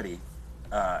times already.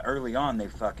 Early on, they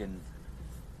fucking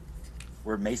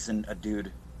were macing a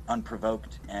dude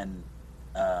unprovoked and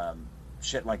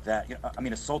shit like that. I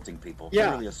mean, assaulting people,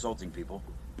 literally assaulting people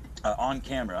on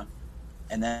camera,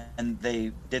 and then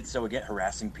they did so again,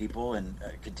 harassing people and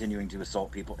continuing to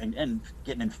assault people and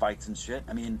getting in fights and shit.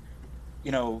 I mean,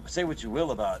 say what you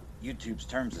will about YouTube's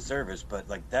terms of service, but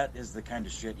like that is the kind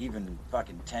of shit even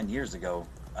fucking 10 years ago,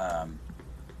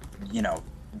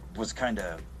 was kind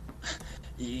of.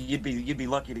 You'd be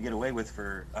lucky to get away with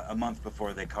for a month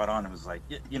before they caught on. It was like,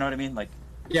 you know what I mean? Like,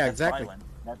 yeah, that's exactly. Violent.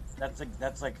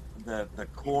 That's like the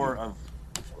core of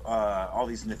all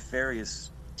these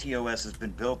nefarious TOS has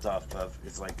been built off of.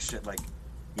 It's like shit. Like,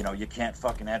 you can't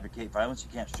fucking advocate violence.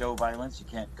 You can't show violence. You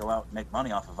can't go out and make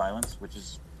money off of violence, which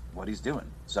is what he's doing.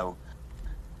 So,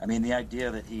 I mean, the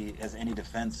idea that he has any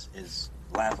defense is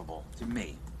laughable to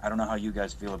me. I don't know how you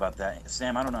guys feel about that,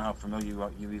 Sam. I don't know how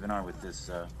familiar you even are with this.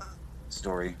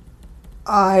 Story.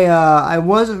 I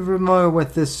wasn't familiar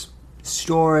with this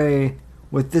story,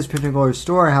 with this particular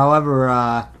story. However,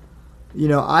 I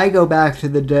go back to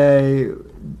the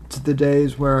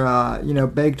days where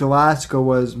Baked Alaska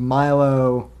was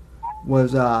Milo's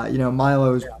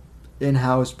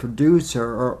in-house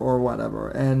producer or whatever,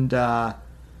 and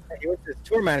he was the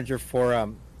tour manager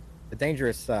for the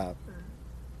Dangerous. I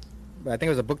think it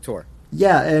was a book tour.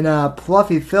 Yeah, and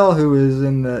Fluffy Phil, who is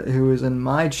in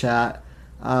my chat,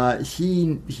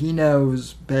 he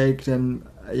knows Baked and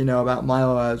about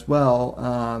Milo as well,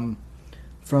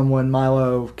 from when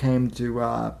Milo came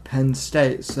to Penn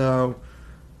State. So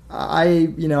I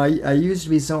used to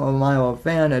be somewhat of a Milo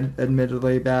fan,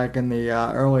 admittedly, back in the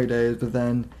early days, but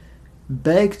then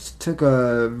Baked took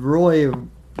a really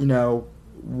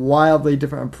wildly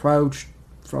different approach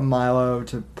from Milo,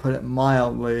 to put it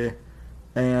mildly.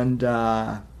 And,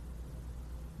 then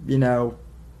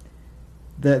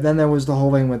there was the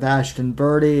whole thing with Ashton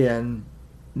Birdie, and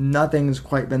nothing's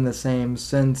quite been the same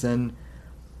since. And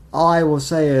all I will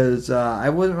say is I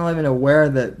wasn't really even aware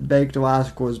that Baked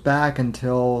Alaska was back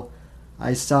until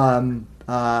I saw him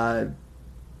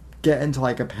get into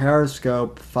like a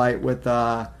Periscope fight with,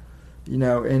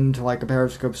 into like a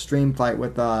Periscope stream fight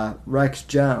with Rex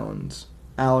Jones,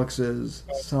 Alex's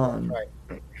son. Right.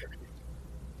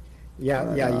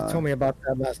 Yeah, you told me about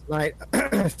that last night.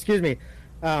 Excuse me.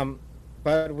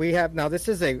 But we have now. This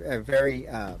is a very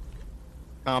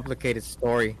complicated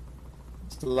story.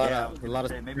 It's a lot of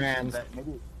strands.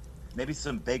 Maybe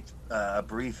some baked, a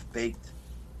brief baked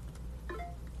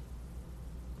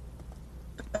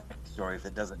story if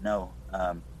it doesn't know.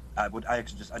 I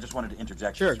just wanted to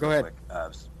interject. Sure, go ahead.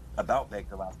 Quick, about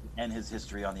Baked Alaska and his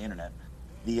history on the internet.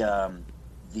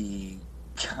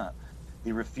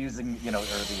 The refusing, or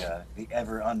the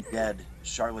ever undead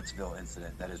Charlottesville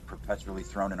incident that is perpetually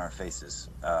thrown in our faces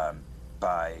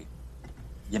by,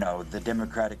 the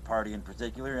Democratic Party in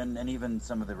particular, and even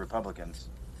some of the Republicans.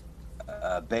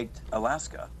 Baked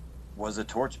Alaska was a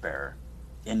torchbearer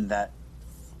in that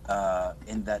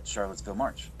Charlottesville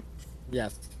march.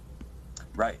 Yes.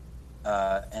 Right.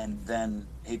 And then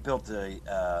he built an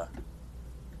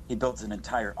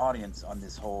entire audience on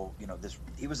this whole,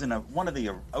 he was in one of the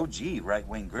OG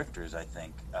right-wing grifters, I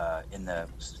think, in the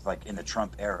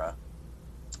Trump era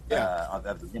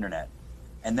of the internet.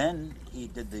 And then he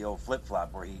did the old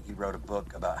flip-flop where he wrote a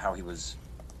book about how he was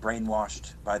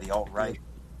brainwashed by the alt-right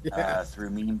through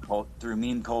meme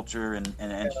culture and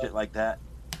shit like that.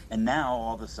 And now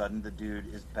all of a sudden the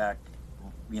dude is back,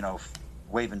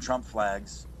 waving Trump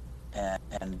flags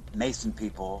and macing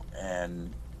people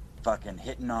and fucking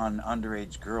hitting on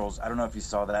underage girls. I don't know if you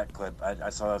saw that clip. I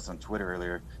saw this on Twitter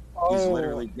earlier. He's Oh,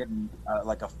 literally getting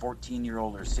like a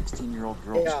 14-year-old or 16-year-old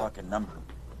girl's yeah. fucking number.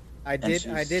 I And did.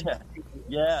 she's, I did.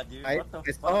 yeah, dude. I, What the I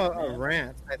fuck, saw a man?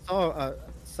 rant. I saw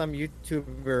some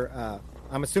YouTuber.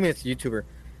 I'm assuming it's a YouTuber.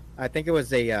 I think it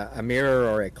was a mirror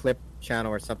or a clip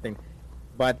channel or something.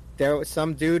 But there was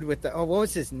some dude with the, what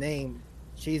was his name?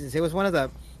 Jesus, it was one of the,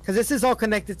 because this is all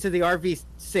connected to the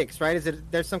RV6, right?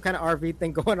 There's some kind of RV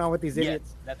thing going on with these Yes,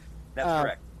 idiots? that's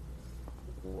correct.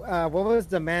 What was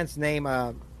the man's name?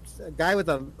 A guy with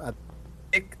a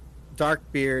thick, dark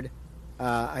beard.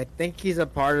 I think he's a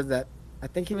part of that. I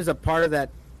think he was a part of that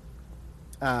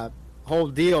whole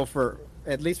deal for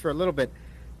at least for a little bit.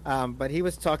 But he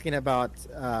was talking about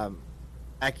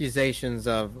accusations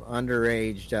of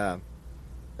underage.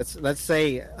 Let's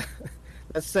say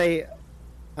let's say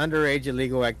underage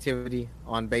illegal activity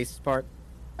on Base's part.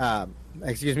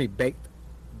 Excuse me, baked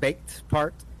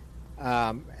part.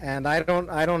 And I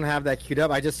don't have that queued up.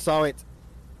 I just saw it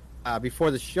before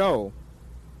the show.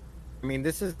 I mean,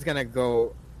 this is gonna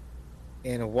go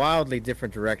in wildly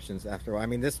different directions after a while. I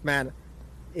mean, this man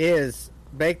is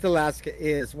Baked Alaska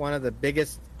is one of the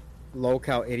biggest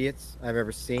low-cal idiots I've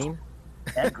ever seen.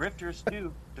 And grifters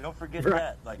too. Don't forget Right.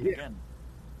 that. Like again,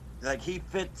 like he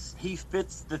fits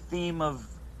the theme of.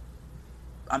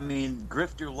 I mean,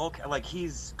 grifter local. Like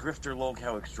he's grifter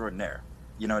local extraordinaire.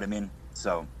 You know what I mean?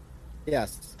 So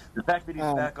Yes. the fact that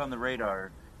he's back on the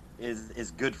radar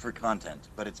is good for content,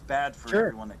 but it's bad for Sure.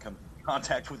 everyone that comes in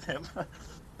contact with him.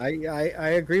 I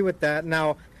agree with that.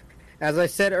 Now, as I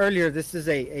said earlier, this is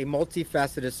a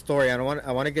multifaceted story. I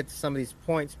want to get to some of these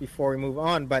points before we move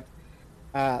on. But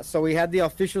so we had the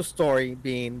official story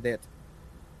being that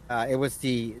it was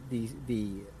the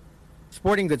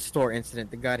sporting goods store incident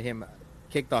that got him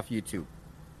kicked off YouTube.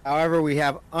 However, we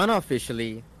have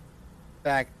unofficially the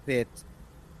fact that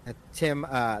Tim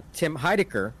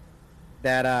Heidecker,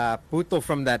 that puto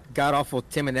from that god awful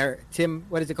Tim and Eric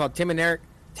what is it called, Tim and Eric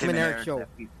show.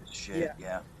 That piece of shit.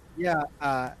 Yeah,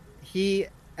 he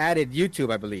added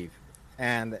YouTube, I believe,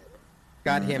 and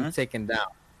got him taken down.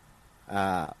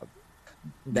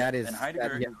 That is and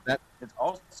Heidegger that is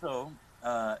also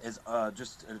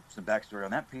just some backstory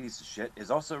on that piece of shit. Is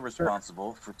also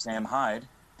responsible for Sam Hyde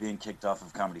being kicked off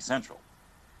of Comedy Central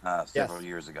several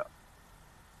years ago.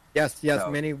 Yes,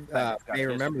 So, many may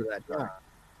remember that.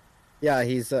 Yeah,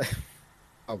 he's.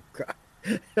 Oh God,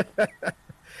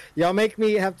 y'all make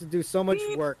me have to do so much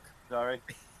work. Sorry.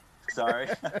 I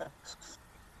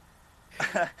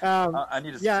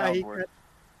need a soundboard.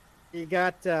 He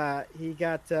got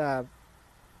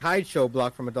Hyde show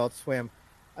blocked from Adult Swim.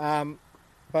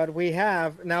 But we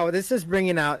have now. This is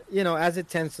bringing out, as it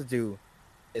tends to do,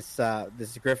 this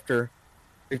grifter.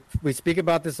 We speak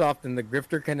about this often. The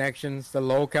grifter connections, the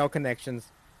low-cal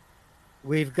connections.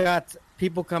 We've got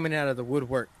people coming out of the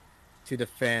woodwork to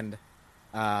defend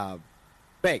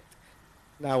Baked.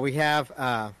 Now we had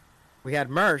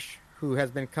Mersh, who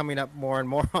has been coming up more and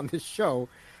more on this show.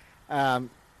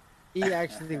 He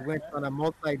actually went on a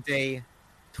multi-day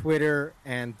Twitter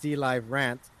and D-Live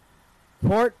rant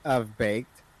support of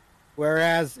Baked,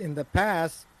 whereas in the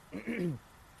past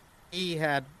he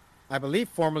had, I believe,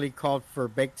 formally called for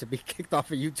Baked to be kicked off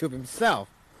of YouTube himself.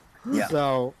 Yeah.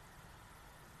 So,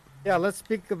 yeah, let's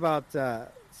speak about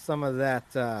some of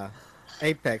that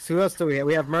Apex. Who else do we have?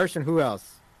 We have Mersh, and who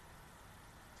else?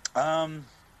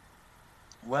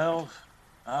 Well,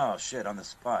 oh shit, on the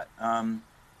spot.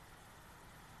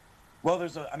 Well,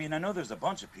 I know there's a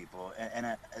bunch of people,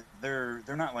 and they're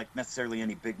not like necessarily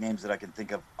any big names that I can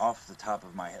think of off the top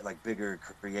of my head, like bigger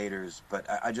creators, but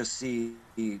I just see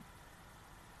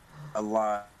a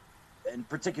lot, in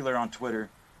particular on Twitter.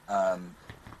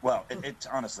 Well, it's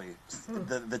honestly,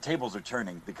 the tables are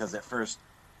turning, because at first,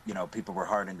 people were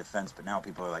hard in defense, but now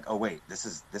people are like, oh wait, this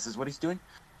is what he's doing.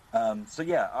 So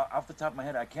yeah, off the top of my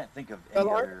head, I can't think of any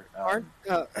other.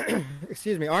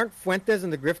 Excuse me, aren't Fuentes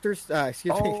and the Grifters?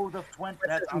 Oh, the Fuentes!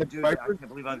 Dude, I can't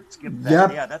believe I skipped that.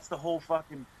 Yep. Yeah, that's the whole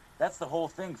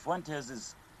thing.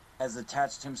 Fuentes has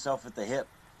attached himself at the hip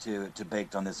to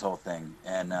Baked on this whole thing,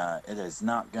 and it is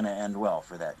not going to end well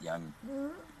for that young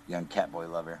catboy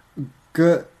lover.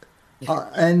 Good.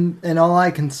 And all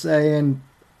I can say, and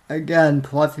again,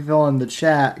 Pluffyville in the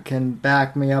chat can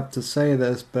back me up to say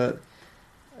this, but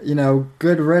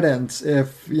good riddance.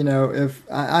 If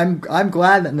I'm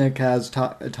glad that Nick has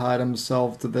tied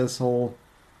himself to this whole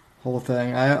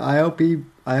thing. I hope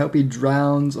he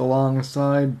drowns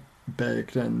alongside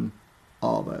Baked in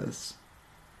all this.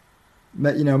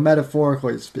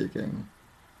 Metaphorically speaking,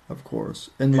 of course,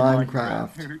 in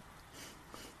Minecraft.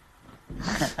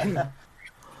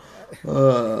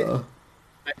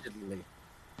 Allegedly.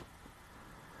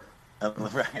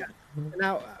 Right.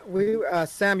 Now, we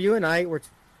Sam, you and I were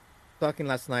talking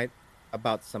last night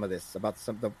about some of this, about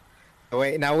some the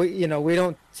way. Now we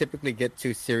don't typically get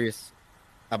too serious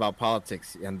about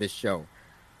politics on this show,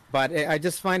 but I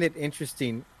just find it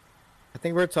interesting. I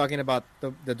think we're talking about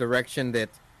the direction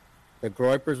that the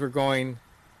Groypers were going.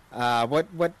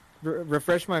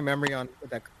 Refresh my memory on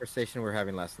that conversation we were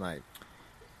having last night.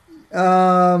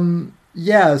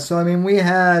 Yeah, so I mean we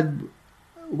had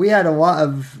a lot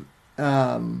of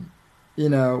you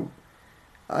know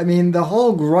I mean the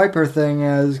whole Groiper thing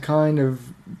has kind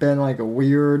of been like a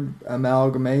weird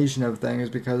amalgamation of things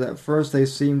because at first they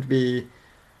seemed to be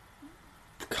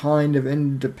kind of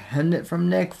independent from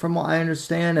Nick from what I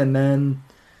understand, and then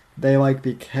they like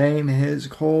became his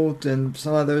cult, and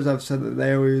some others have said that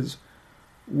they always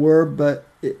were, but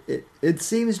it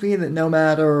seems to me that no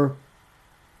matter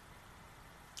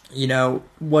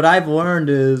what I've learned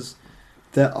is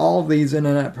that all these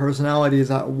internet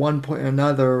personalities at one point or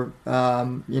another,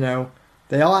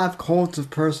 they all have cults of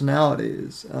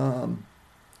personalities,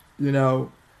 you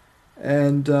know,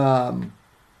 and,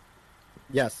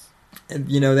 Yes. and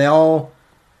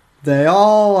they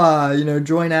all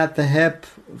join at the hip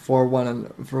for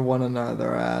one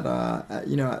another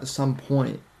at some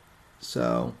point.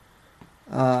 So,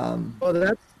 um, Well,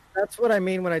 that's what I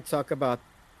mean when I talk about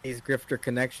these grifter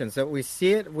connections. That we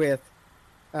see it with,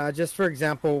 just for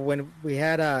example, when we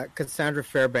had Cassandra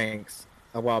Fairbanks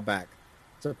a while back.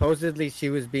 Supposedly, she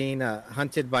was being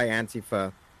hunted by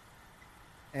Antifa,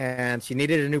 and she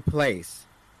needed a new place.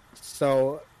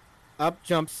 So up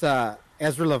jumps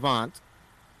Ezra Levant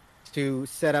to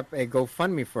set up a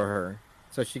GoFundMe for her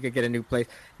so she could get a new place.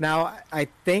 Now, I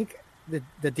think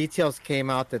the details came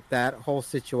out that that whole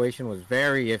situation was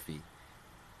very iffy,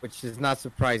 which is not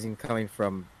surprising coming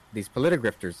from these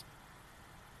politigrifters.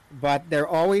 But they're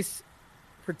always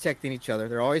protecting each other.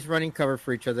 They're always running cover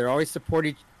for each other. They're always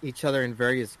supporting each other in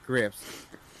various grifts.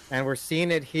 And we're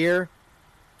seeing it here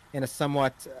in a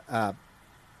somewhat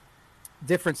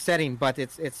different setting, but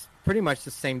it's pretty much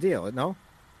the same deal, no?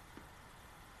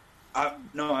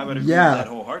 No, I would agree with yeah, that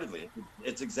wholeheartedly.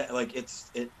 It's exactly like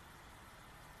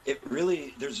it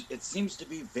really it seems to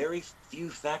be very few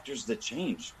factors that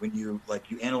change when you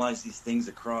analyze these things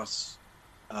across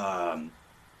um,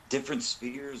 different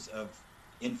spheres of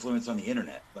influence on the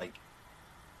internet.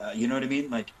 You know what I mean?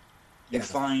 Like you Yes.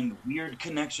 find weird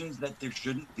connections that there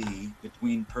shouldn't be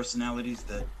between personalities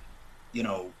that you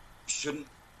know shouldn't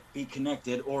be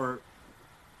connected, or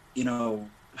you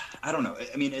know, I don't know.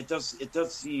 I mean, it does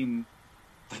seem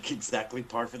like exactly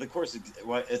par for the course.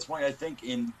 It's why I think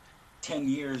in 10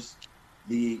 years,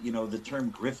 the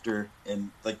term grifter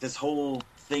and like this whole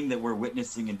thing that we're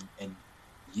witnessing and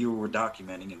you were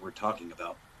documenting and we're talking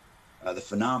about the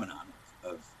phenomenon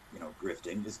of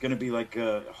grifting is going to be like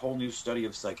a whole new study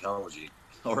of psychology,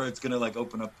 or it's going to like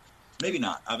open up. Maybe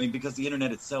not. I mean, because the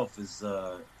internet itself is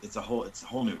it's a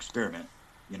whole new experiment.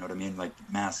 You know what I mean? Like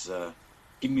mass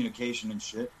communication and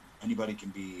shit. Anybody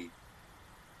can be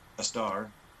a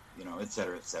star, et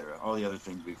cetera, et cetera. All the other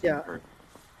things we've Yeah. heard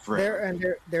There forever. and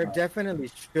there Uh, definitely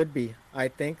should be. I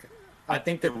think. I I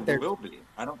think think there that there. will be.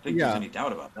 I don't think there's Yeah. any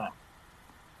doubt about that.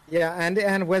 Yeah,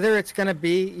 and whether it's going to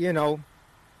be,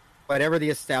 whatever the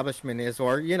establishment is,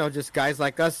 or just guys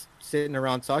like us sitting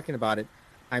around talking about it.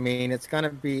 I mean, it's got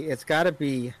to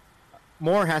be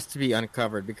more has to be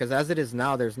uncovered because as it is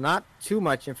now, there's not too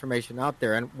much information out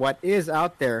there, and what is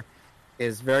out there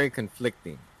is very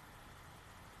conflicting.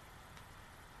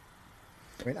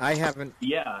 I mean,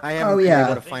 Yeah, I oh haven't been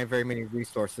able I yeah, to think find very many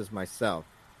resources myself.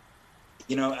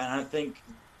 and I think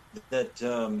that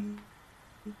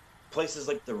places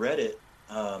like the Reddit,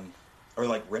 or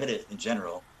like Reddit in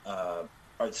general,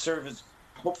 are serve as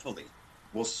hopefully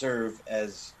will serve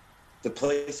as the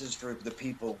places for the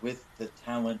people with the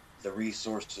talent, the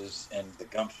resources, and the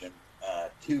gumption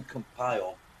to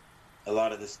compile a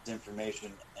lot of this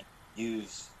information and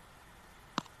use,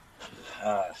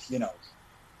 you know,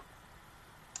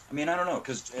 I mean, I don't know,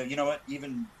 because you know what?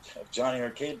 Even Johnny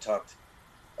Arcade talked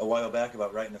a while back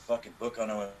about writing a fucking book on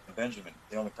Owen Benjamin.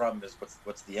 The only problem is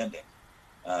what's the ending?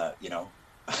 You know,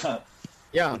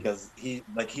 Yeah, because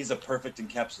he's a perfect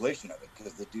encapsulation of it.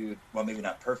 Because the dude, well, maybe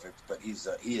not perfect, but he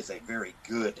is a very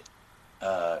good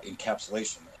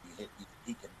encapsulation.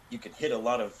 You can hit a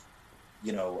lot of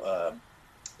you know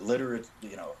literate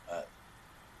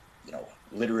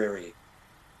literary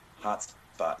hot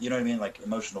spot. You know what I mean? Like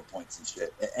emotional points and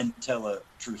shit, and tell a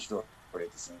true story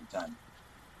at the same time.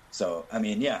 So I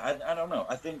mean, yeah, I don't know.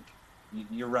 I think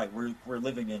you're right. We're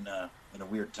living in a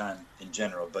weird time in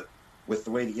general, but with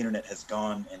the way the internet has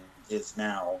gone and is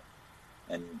now,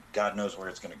 and God knows where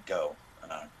it's going to go.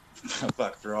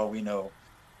 Fuck, for all we know,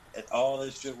 all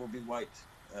this shit will be wiped.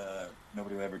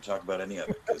 Nobody will ever talk about any of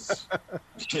it because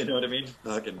you know what I mean.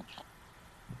 Fucking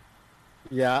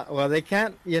Yeah, well, they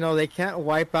can't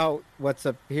wipe out what's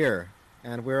up here,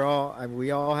 and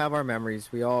we all have our memories.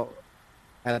 We all,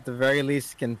 at the very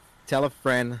least, can tell a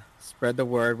friend, spread the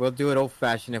word. We'll do it old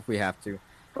fashioned if we have to.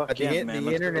 fuck But yeah, man.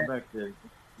 the internet,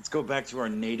 Let's go back to our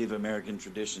Native American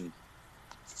tradition.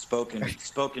 Spoken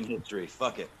history.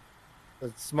 Fuck it.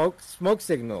 smoke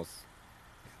signals.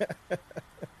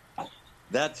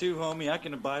 That too, homie. I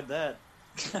can abide that.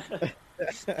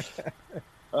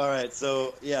 All right.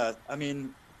 So yeah, I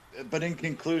mean, but in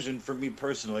conclusion, for me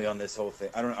personally on this whole thing,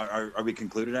 I don't. Are we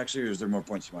concluded actually, or is there more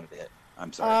points you wanted to hit?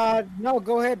 I'm sorry. No,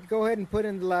 go ahead. Go ahead and put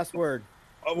in the last word.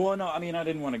 Oh, well, no, I mean, I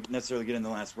didn't want to necessarily get in the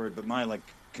last word, but my like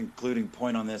concluding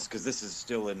point on this, because this is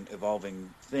still an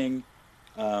evolving thing.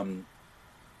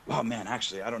 Oh man,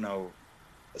 actually, I don't know.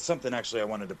 Something actually I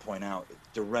wanted to point out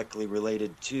directly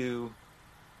related to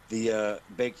the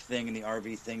baked thing and the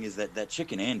RV thing is that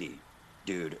chicken Andy,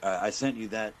 dude. I sent you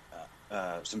that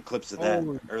some clips of that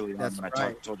early on when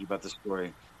I told you about the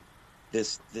story.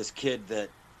 This kid that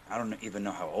I don't even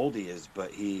know how old he is,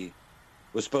 but he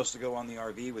was supposed to go on the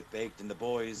RV with Baked and the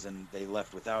boys, and they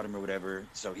left without him or whatever.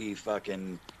 So he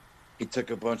took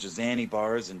a bunch of Xanny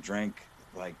bars and drank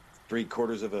like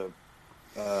 3/4 of a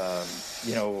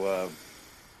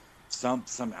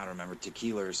some I don't remember,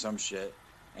 tequila or some shit,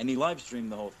 and he live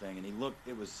streamed the whole thing, and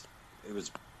it was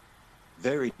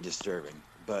very disturbing.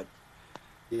 But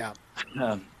Yeah.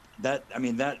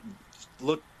 that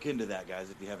look into that, guys,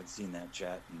 if you haven't seen that,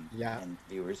 chat and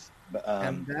viewers. But,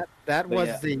 and that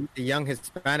was the young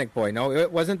Hispanic boy. No,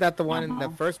 it wasn't that the one in the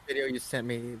first video you sent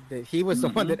me. He was the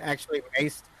one that actually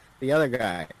maced the other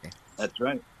guy. That's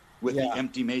right. With the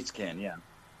empty mace can,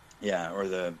 yeah, or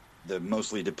the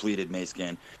mostly depleted mace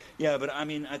can. Yeah, but I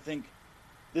mean, I think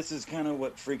this is kind of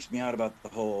what freaks me out about the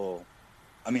whole,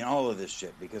 I mean, all of this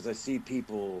shit, because I see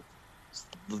people,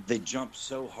 they jump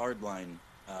so hardline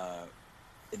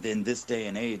in this day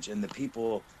and age, and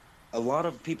a lot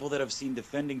of people that I've seen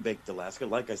defending Baked Alaska,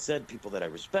 like I said, people that I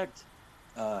respect,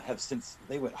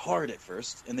 they went hard at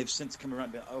first, and they've since come around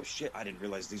and been, oh shit, I didn't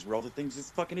realize these were all the things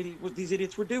these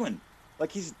idiots were doing.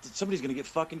 Like somebody's gonna get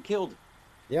fucking killed.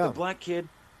 Yeah. The black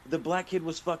kid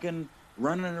was fucking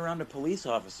running around a police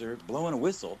officer, blowing a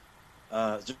whistle,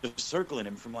 just circling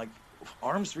him from like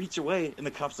arm's reach away, and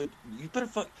the cops like, you better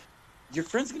your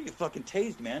friend's gonna get fucking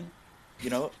tased, man. You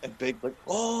know, and Big like,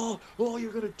 oh,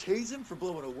 you're gonna tase him for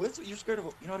blowing a whistle? You're scared of,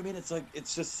 you know what I mean? It's like,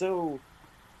 it's just so,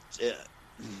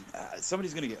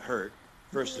 somebody's gonna get hurt,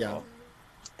 first of all,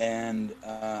 and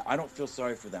I don't feel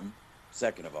sorry for them,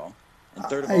 second of all, and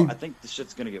third of all, I think the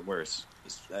shit's gonna get worse.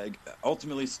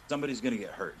 Ultimately, somebody's gonna get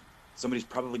hurt. Somebody's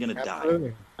probably gonna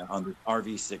die on the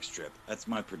RV6 trip. That's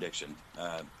my prediction.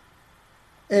 And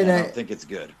I don't think it's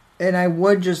good. And I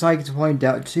would just like to point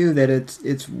out too that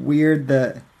it's weird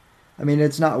that, I mean,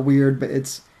 it's not weird, but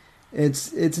it's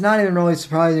not even really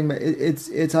surprising, but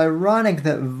it's ironic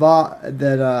that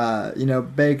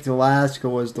Baked Alaska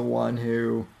was the one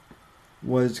who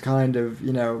was kind of,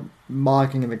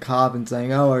 mocking the cop and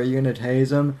saying, "Oh, are you gonna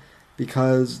tase him?"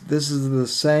 Because this is the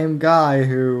same guy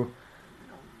who,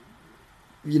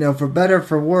 for better or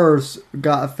for worse,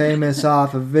 got famous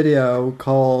off a video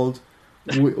called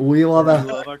 "We love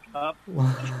our cops."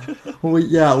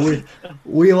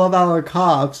 we love our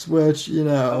cops, which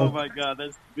Oh my god,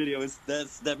 that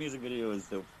music video is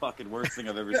the fucking worst thing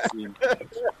I've ever seen.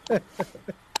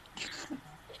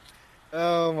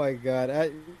 Oh my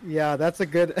god, that's a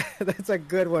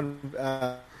good one,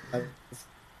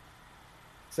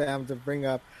 Sam, to bring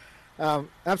up.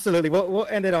 Absolutely, we'll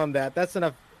end it on that. That's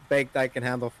enough Baked I can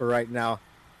handle for right now,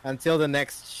 until the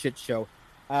next shit show.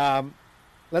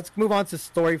 Let's move on to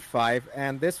story 5,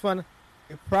 and this one,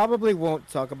 we probably won't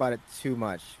talk about it too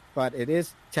much, but it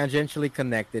is tangentially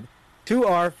connected to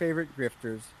our favorite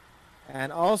grifters,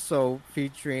 and also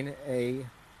featuring a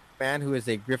man who is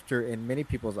a grifter in many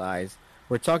people's eyes.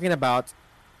 We're talking about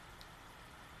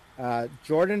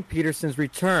Jordan Peterson's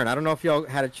return. I don't know if y'all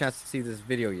had a chance to see this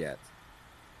video yet.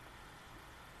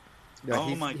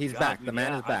 He's back. The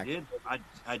man is back.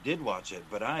 I did watch it,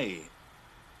 but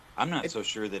I'm not so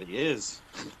sure that he is.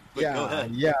 But go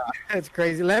ahead. Yeah, it's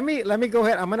crazy. Let me go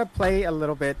ahead. I'm gonna play a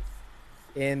little bit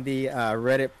in the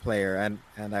Reddit player,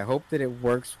 and I hope that it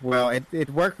works well. It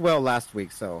worked well last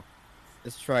week, so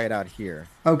let's try it out here.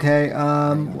 Okay.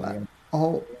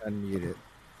 Unmute it.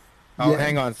 Oh,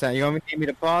 hang on, Sam. You want me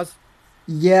to pause?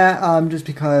 Yeah. Just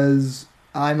because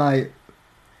I might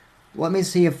Let me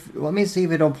see if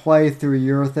it'll play through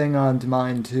your thing onto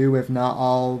mine too. If not,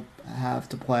 I'll have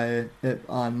to play it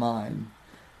on mine.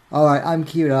 All right, I'm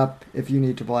queued up if you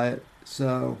need to play it.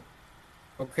 So,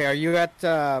 Okay, are you at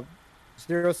 0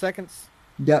 seconds?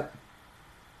 yep.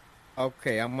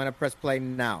 Okay, I'm gonna press play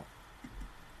now.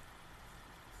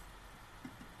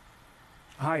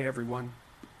 Hi, everyone.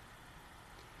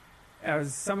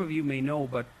 As some of you may know,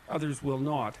 but others will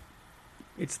not,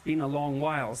 it's been a long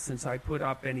while since I put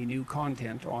up any new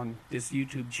content on this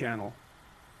YouTube channel.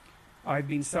 I've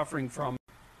been suffering from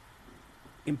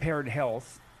impaired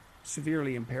health,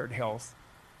 severely impaired health,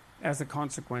 as a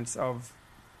consequence of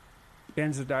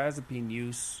benzodiazepine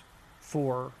use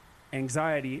for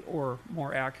anxiety, or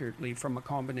more accurately, from a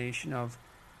combination of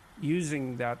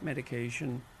using that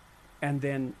medication and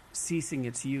then ceasing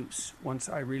its use once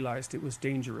I realized it was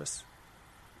dangerous.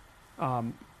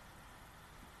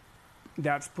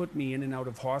 That's put me in and out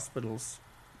of hospitals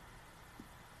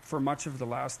for much of the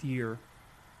last year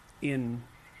in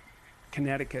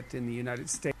Connecticut in the United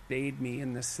States. They aid me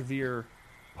in the severe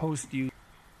post-use.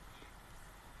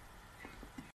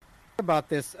 About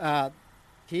this, I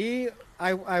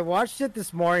watched it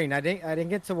this morning. I didn't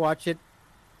get to watch it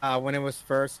when it was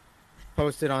first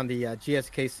posted on the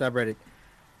GSK subreddit,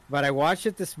 but I watched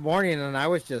it this morning and I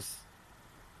was just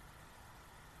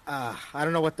I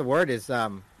don't know what the word is.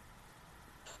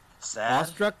 Sad.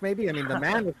 Awestruck, maybe. I mean, the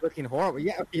man was looking horrible.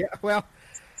 Yeah. Well,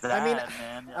 Sad, I mean,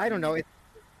 man. I don't know.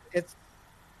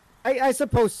 I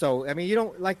suppose so. I mean, you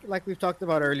don't like we've talked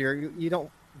about earlier. You don't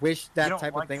wish that you don't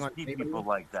type like of thing to on see anybody. people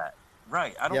like that,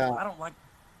 right? I don't like.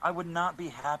 I would not be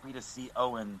happy to see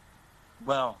Owen.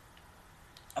 Well,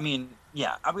 I mean,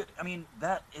 yeah, I would. I mean,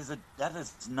 that is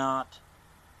not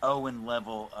Owen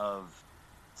level of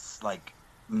like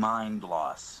mind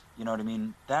loss. You know what I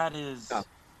mean? That is Yeah.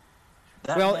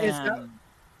 that Well, man.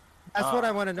 that's what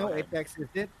I want to Go know, ahead. Apex.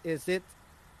 Is it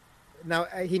now?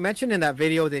 He mentioned in that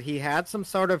video that he had some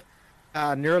sort of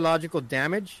neurological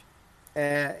damage.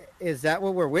 Is that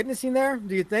what we're witnessing there?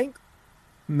 Do you think?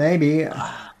 Maybe.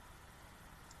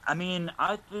 I mean,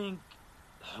 I think,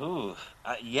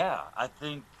 yeah, I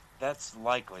think that's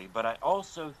likely. But I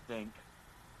also think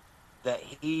that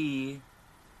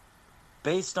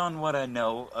based on what I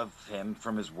know of him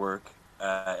from his work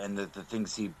and the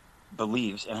things he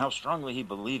believes and how strongly he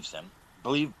believes them,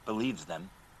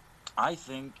 I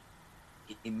think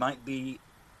he might be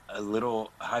a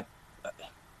little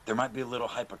there might be a little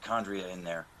hypochondria in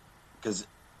there, because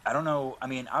I don't know. I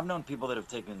mean, I've known people that have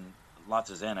taken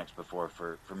lots of Xanax before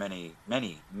for many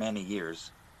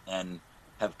years and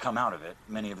have come out of it.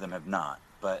 Many of them have not,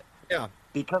 but Yeah.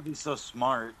 because he's so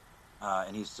smart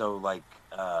and he's so like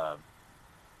I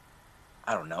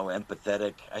don't know,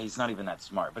 empathetic. He's not even that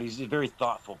smart, but he's a very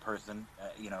thoughtful person,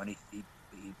 and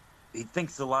he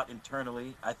thinks a lot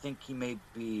internally. I think he may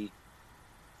be.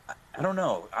 I don't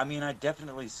know. I mean, I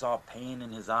definitely saw pain in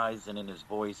his eyes and in his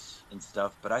voice and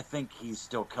stuff, but I think he's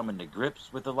still coming to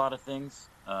grips with a lot of things.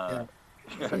 Yeah.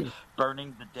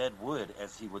 Burning the dead wood,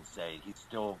 as he would say. He's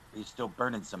still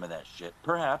burning some of that shit.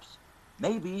 Perhaps,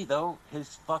 maybe though,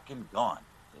 he's fucking gone.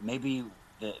 Maybe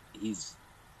that he's.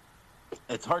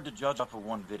 It's hard to judge off of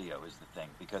one video, is the thing,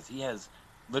 because he has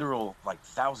literal like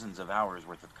thousands of hours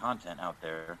worth of content out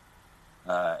there.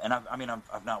 And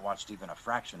I've not watched even a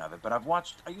fraction of it, but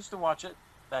I used to watch it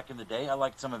back in the day. I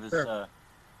liked some of his Sure.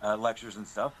 lectures and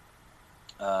stuff.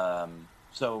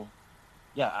 So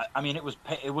yeah, I mean, it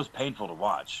was painful to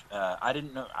watch. I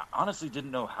honestly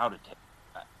didn't know how to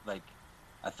take. Like,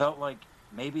 I felt like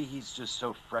maybe he's just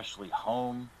so freshly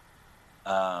home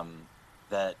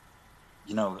that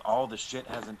all the shit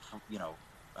hasn't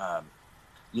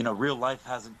real life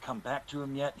hasn't come back to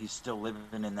him yet. He's still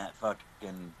living in that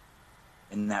fucking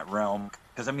in that realm,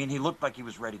 because I mean, he looked like he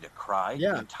was ready to cry the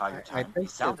Yeah. entire I time. He think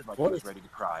his sounded like he was voice. ready to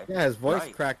cry. Yeah, his voice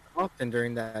Right. cracked often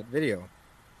during that video.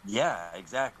 Yeah,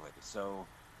 exactly. So,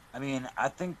 I mean, I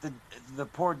think the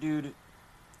poor dude.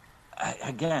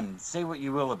 Again, say what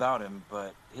you will about him,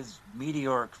 but his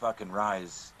meteoric fucking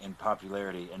rise in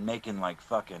popularity and making like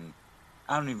fucking,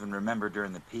 I don't even remember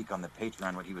during the peak on the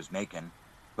Patreon what he was making,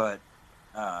 but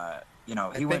I he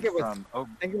think went it was. from I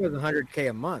think it was 100K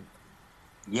a month.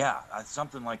 yeah,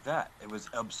 something like that. It was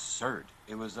absurd.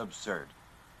 It was absurd.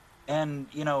 And,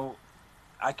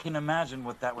 I can imagine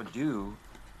what that would do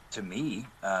to me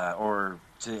or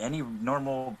to any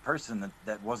normal person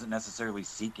that wasn't necessarily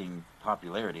seeking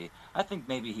popularity. I think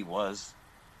maybe he was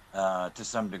to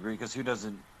some degree, because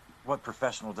what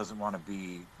professional doesn't want to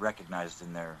be recognized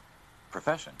in their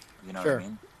profession? You know what I Sure.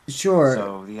 mean? Sure.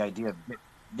 So the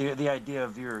idea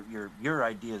of your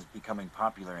ideas becoming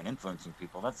popular and influencing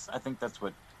people, I think that's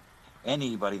what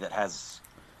anybody that has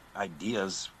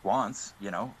ideas wants,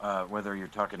 whether you're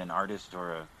talking an artist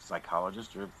or a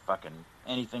psychologist or fucking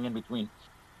anything in between.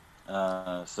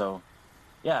 So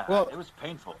yeah, Well, it was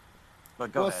painful.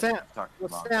 But go well, ahead. Sam. Talk Well,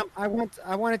 long. Sam,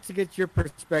 I wanted to get your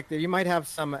perspective. You might have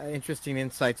some interesting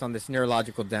insights on this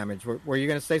neurological damage. Were you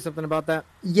going to say something about that?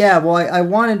 Yeah, well, I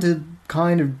wanted to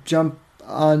kind of jump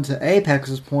onto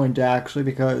Apex's point actually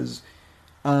because,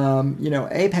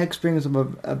 Apex brings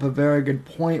up a very good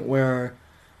point where,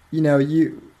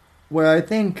 where I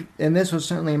think, and this was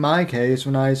certainly my case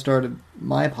when I started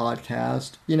my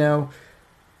podcast,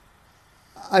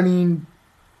 I mean,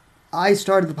 I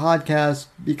started the podcast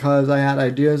because I had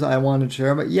ideas I wanted to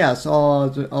share, but yes,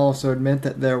 I'll also admit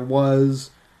that there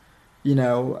was, you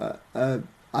know,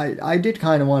 I did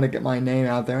kind of want to get my name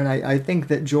out there, and I think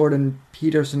that Jordan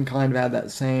Peterson kind of had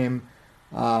that same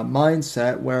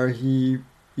mindset where he,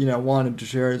 wanted to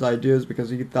share his ideas because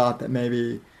he thought that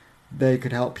maybe they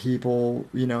could help people,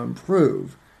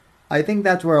 improve. I think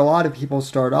that's where a lot of people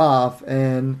start off,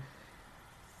 and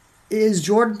is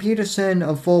Jordan Peterson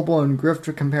a full blown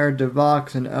grifter compared to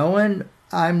Vox and Owen?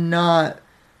 I'm not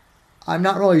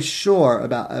really sure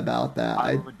about that.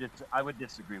 I would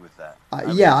disagree with that.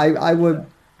 Yeah, I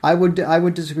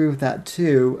would disagree with that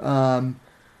too.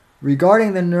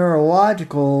 Regarding the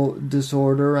neurological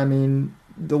disorder, I mean,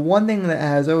 the one thing that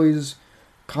has always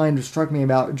kind of struck me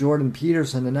about Jordan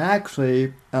Peterson, and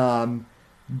actually,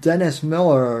 Dennis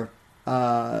Miller,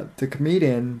 the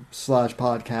comedian slash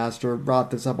podcaster, brought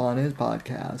this up on his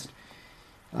podcast.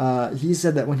 He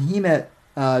said that when he met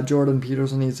Jordan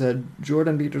Peterson, he said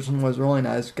Jordan Peterson was a really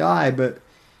nice guy, but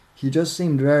he just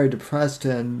seemed very depressed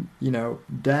and,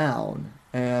 down.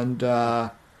 And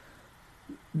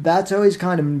that's always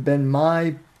kind of been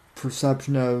my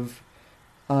perception of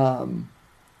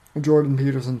Jordan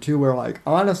Peterson, too, where, like,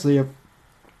 honestly, if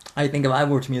I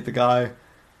were to meet the guy,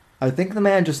 I think the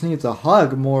man just needs a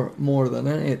hug more than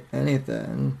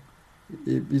anything.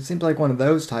 He seems like one of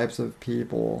those types of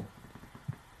people.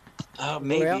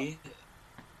 Maybe.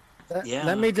 Yeah.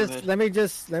 Let me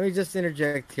just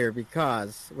interject here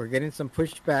because we're getting some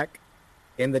pushback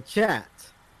in the chat.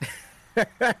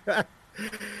 The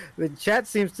chat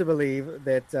seems to believe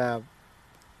that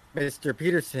Mr.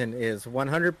 Peterson is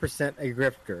 100% a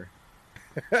grifter.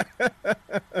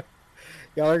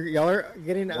 Y'all are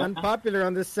getting unpopular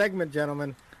on this segment,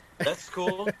 gentlemen. That's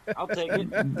cool. I'll take it.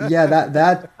 Yeah,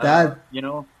 that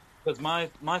because my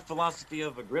philosophy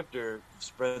of a grifter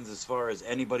spreads as far as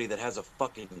anybody that has a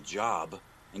fucking job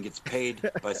and gets paid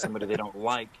by somebody they don't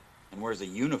like and wears a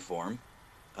uniform.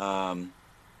 I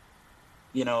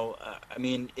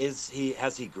mean, has he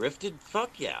grifted?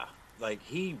 Fuck yeah. Like,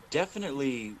 he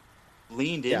definitely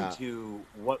leaned into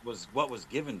what was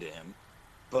given to him.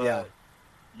 But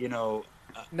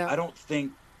Now,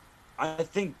 I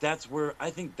think that's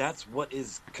what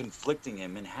is conflicting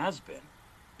him and has been,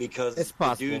 because it's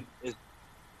possible. The dude is,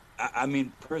 I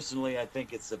mean, personally, I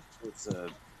think it's a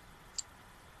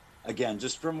again,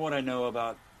 just from what I know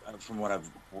about, from what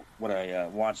I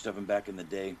watched of him back in the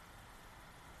day,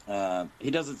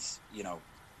 he doesn't,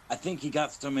 I think he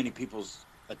got so many people's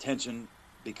attention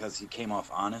because he came off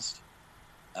honest,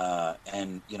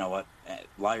 and you know what,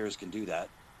 liars can do that,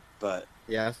 but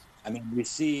yes. I mean, we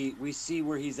see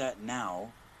where he's at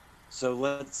now. So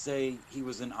let's say he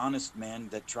was an honest man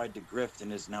that tried to grift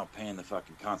and is now paying the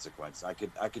fucking consequence. I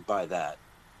could buy that.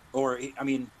 Or, I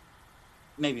mean,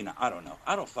 maybe not. I don't know.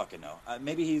 I don't fucking know.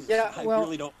 Maybe he's. Yeah, I well,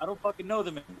 really don't. I don't fucking know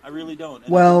the man. I really don't.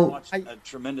 And Well, I watched a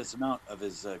tremendous amount of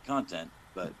his content.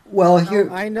 But here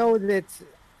I know that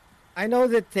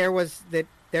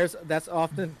that's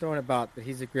often thrown about that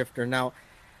he's a grifter. Now,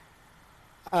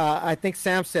 I think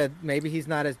Sam said maybe he's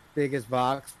not as big as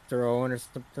Vox or Owen or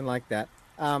something like that.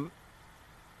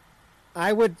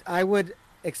 I would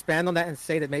expand on that and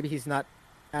say that maybe he's not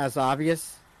as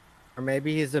obvious, or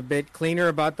maybe he's a bit cleaner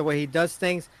about the way he does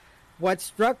things.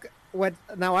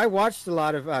 Now I watched a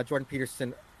lot of Jordan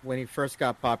Peterson when he first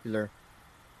got popular,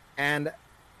 and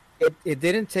it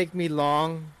didn't take me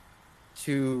long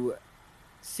to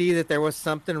see that there was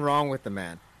something wrong with the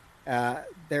man.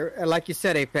 There, like you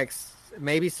said, Apex,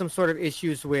 maybe some sort of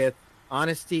issues with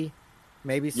honesty,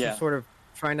 maybe some sort of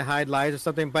trying to hide lies or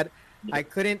something. But I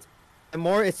couldn't. The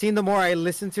more I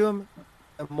listened to him,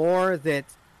 the more that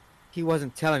he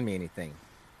wasn't telling me anything,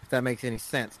 if that makes any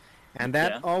sense. And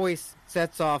that always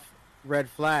sets off red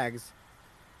flags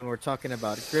when we're talking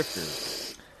about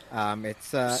grifters.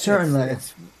 certainly.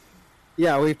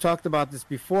 We've talked about this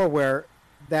before, where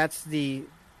that's the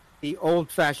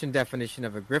old-fashioned definition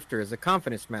of a grifter is a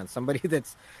confidence man, somebody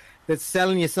that's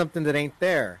selling you something that ain't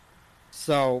there.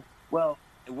 So, well,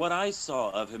 what I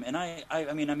saw of him, and I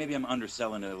mean, maybe I'm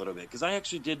underselling it a little bit, because I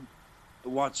actually did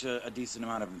watch a decent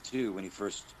amount of him too when he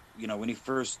first,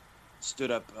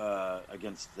 stood up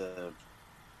against the,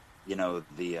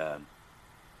 the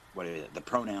what is it, the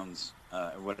pronouns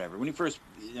or whatever. When he first,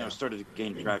 started to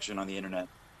gain traction on the internet,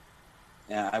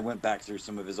 I went back through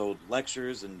some of his old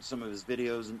lectures and some of his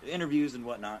videos and interviews and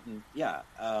whatnot, and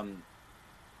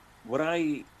what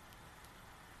I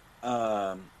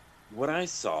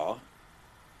saw,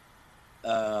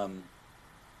 man,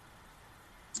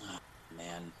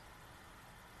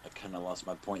 I kind of lost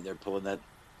my point there, pulling that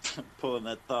pulling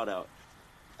that thought out.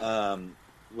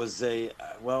 Was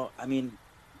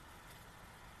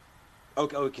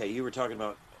okay, you were talking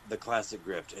about the classic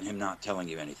grift and him not telling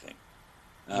you anything.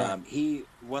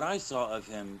 What I saw of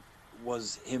him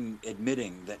was him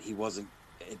admitting that he wasn't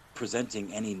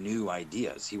presenting any new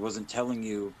ideas. He wasn't telling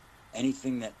you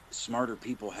anything that smarter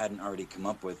people hadn't already come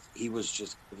up with. He was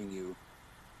just giving you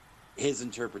his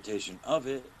interpretation of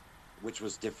it, which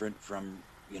was different from,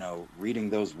 reading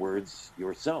those words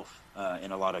yourself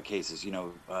in a lot of cases.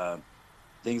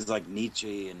 Things like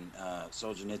Nietzsche and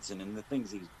Solzhenitsyn and the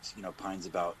things he, pines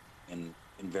about in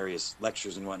various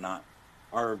lectures and whatnot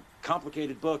are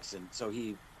complicated books. And so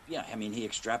he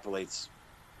extrapolates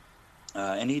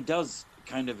and he does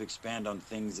kind of expand on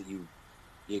things that you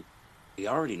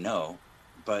already know,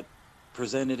 but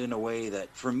presented in a way that,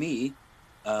 for me,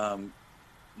 I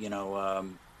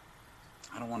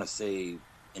don't want to say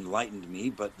enlightened me,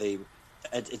 but it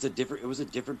was a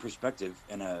different perspective,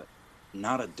 and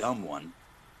not a dumb one,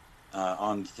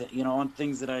 on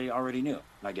things that I already knew,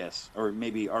 I guess, or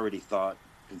maybe already thought,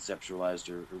 conceptualized,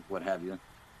 or what have you.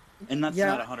 And that's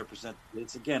not 100%.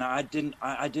 It's, again, I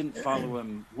didn't follow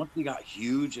him once he got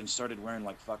huge and started wearing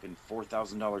like fucking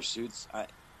 $4,000 suits.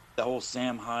 The whole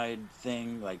Sam Hyde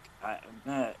thing,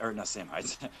 or not Sam Hyde,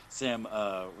 Sam,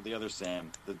 the other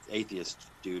Sam, the atheist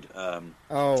dude.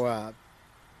 Oh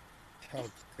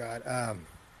God.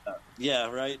 Yeah,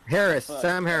 right. Harris,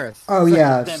 Sam Harris. Oh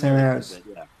yeah, Sam Harris.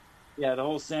 Yeah, the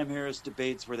whole Sam Harris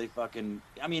debates where they fucking,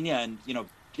 and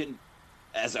getting,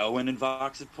 as Owen and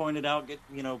Vox have pointed out,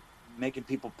 making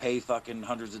people pay fucking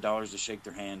hundreds of dollars to shake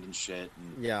their hand and shit.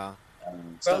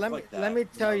 And, stuff like that. Let me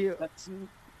tell you.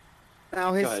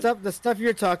 Now his stuff, the stuff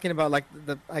you're talking about, like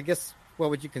I guess, what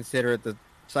would you consider it? The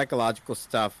psychological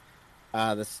stuff,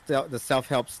 the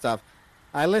self-help stuff.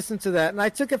 I listened to that and I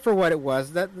took it for what it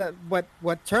was.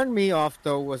 What turned me off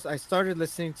though was I started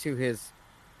listening to his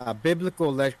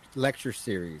biblical lecture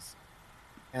series,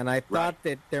 and I thought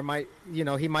that there might,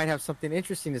 he might have something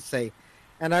interesting to say.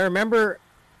 And I remember,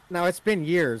 now it's been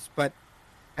years, but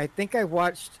I think I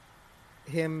watched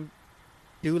him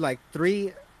do like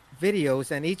 3 videos,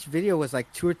 and each video was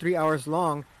like 2 or 3 hours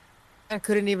long, and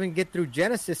couldn't even get through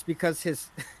Genesis because his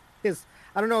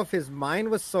I don't know if his mind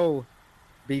was so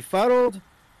befuddled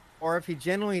or if he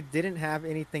genuinely didn't have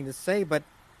anything to say, but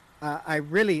that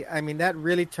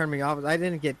really turned me off. I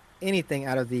didn't get anything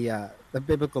out of the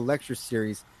biblical lecture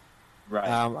series. Right.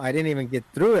 I didn't even get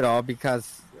through it all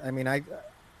because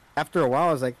after a while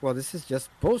I was like, well, this is just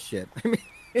bullshit.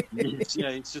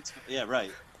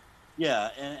 Right. Yeah,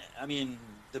 and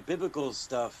the biblical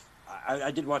stuff,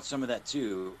 I did watch some of that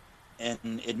too,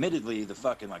 and admittedly the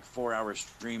fucking like 4-hour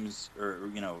streams or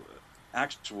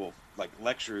actual like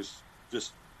lectures,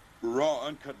 just raw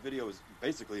uncut video, is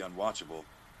basically unwatchable.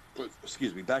 But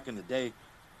excuse me, back in the day,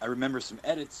 I remember some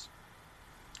edits,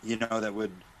 that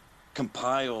would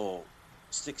compile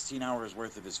 16 hours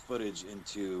worth of his footage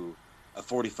into a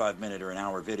 45-minute or an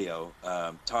hour video,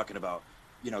 talking about,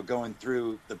 going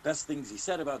through the best things he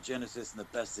said about Genesis and the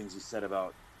best things he said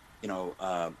about,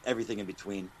 everything in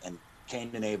between, and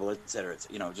Cain and Abel, etc.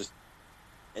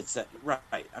 It's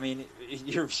right.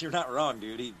 You're not wrong,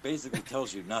 dude. He basically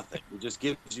tells you nothing. He just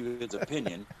gives you his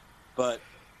opinion. But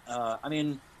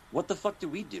what the fuck do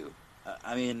we do?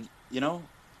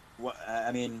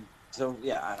 So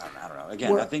yeah, I don't know.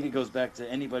 Again, I think it goes back to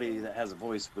anybody that has a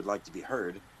voice would like to be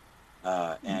heard,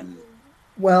 and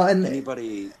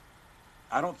anybody.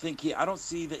 I don't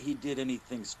see that he did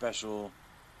anything special,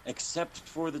 except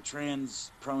for the trans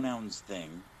pronouns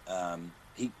thing.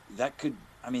 That could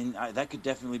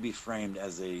definitely be framed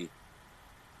as a,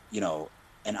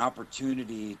 an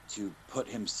opportunity to put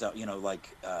himself,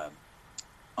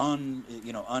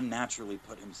 unnaturally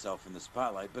put himself in the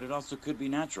spotlight. But it also could be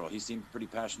natural. He seemed pretty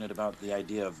passionate about the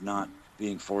idea of not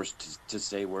being forced to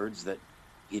say words that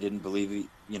he didn't believe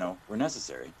were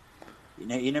necessary.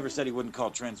 He never said he wouldn't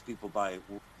call trans people by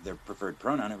their preferred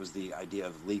pronoun. It was the idea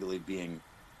of legally being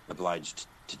obliged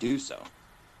to do so.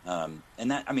 And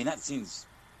that seems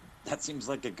that seems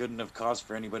like a good enough cause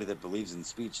for anybody that believes in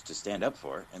speech to stand up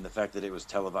for. And the fact that it was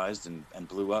televised and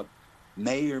blew up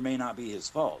may or may not be his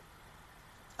fault.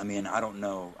 I mean, I don't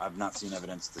know. I've not seen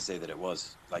evidence to say that it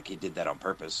was like he did that on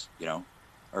purpose,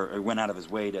 or went out of his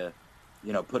way to,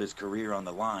 put his career on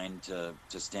the line to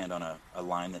stand on a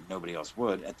line that nobody else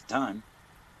would at the time.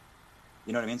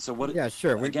 You know what I mean? So what? Yeah,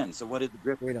 sure. So what is the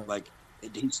grifter? Like,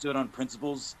 he stood on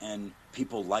principles and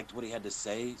people liked what he had to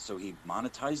say, so he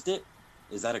monetized it.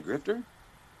 Is that a grifter?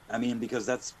 I mean, because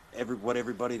that's what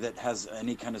everybody that has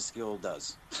any kind of skill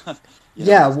does.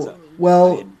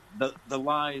 Well, I mean, the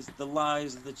lies,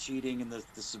 the cheating, and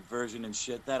the subversion and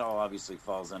shit, that all obviously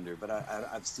falls under. But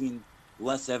I've seen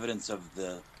less evidence of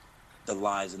the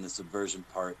lies and the subversion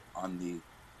part on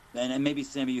and maybe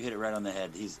Sammy, you hit it right on the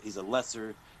head. He's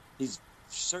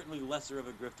certainly lesser of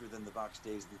a grifter than the Vox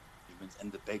Days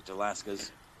and the Baked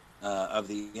Alaskas of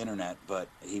the internet. But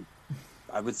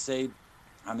I would say,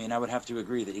 I mean, I would have to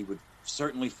agree that he would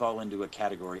certainly fall into a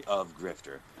category of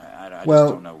grifter. I just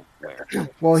don't know where.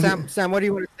 Well, Sam, what do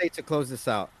you want to say to close this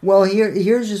out? Well,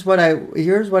 here's what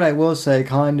I will say.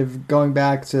 Kind of going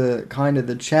back to kind of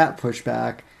the chat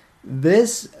pushback.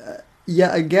 This,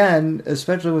 again,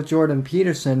 especially with Jordan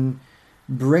Peterson,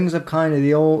 brings up kind of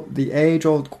the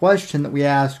age-old question that we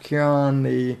ask here on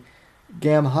the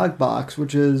Gamma Hugbox,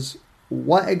 which is,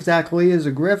 what exactly is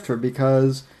a grifter?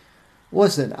 Because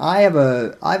listen, I have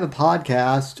a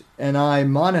podcast and I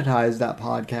monetize that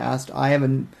podcast.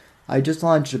 I just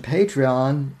launched a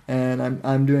Patreon and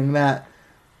I'm doing that.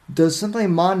 Does simply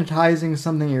monetizing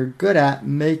something you're good at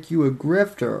make you a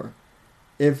grifter?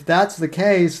 If that's the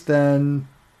case, then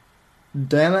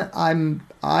damn it, I'm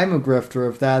a grifter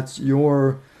if that's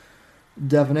your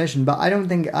definition. But I don't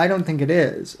think it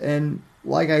is. And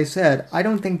like I said, I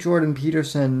don't think Jordan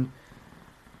Peterson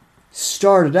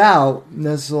started out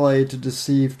necessarily to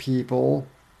deceive people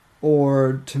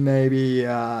or to maybe,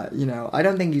 I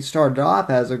don't think he started off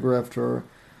as a grifter.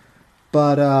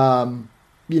 But,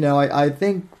 I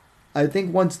think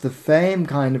once the fame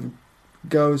kind of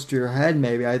goes to your head,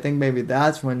 I think maybe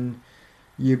that's when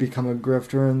you become a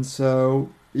grifter. And so,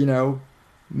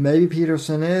 maybe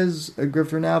Peterson is a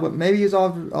grifter now, but maybe he's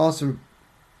also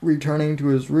returning to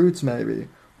his roots, maybe,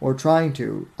 or trying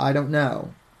to. I don't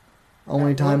know.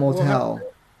 Only time will tell.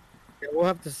 We'll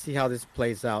have to see how this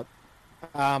plays out.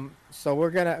 So we're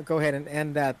gonna go ahead and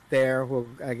end that there.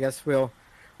 I guess we'll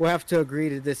have to agree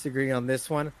to disagree on this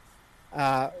one.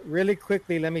 Really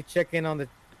quickly, let me check in on the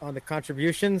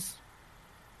contributions.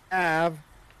 Have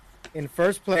in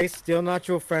first place, Still Not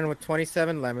Your Friend with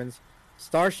 27 lemons.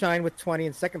 Starshine with 20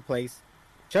 in second place.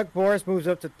 Chuck Boris moves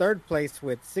up to third place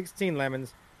with 16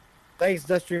 lemons. Thanks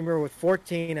Dust Dreamer with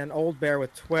 14 and Old Bear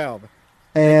with 12.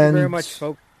 Thank you very much,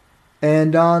 folks.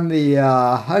 And on the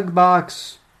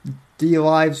Hugbox D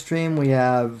live stream, we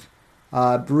have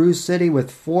Brew City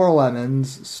with 4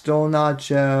 lemons, Still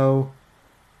Nacho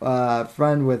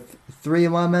Friend with 3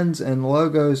 lemons, and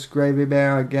Logos Gravy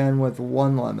Bear again with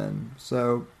 1 lemon.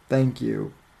 So thank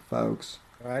you, folks.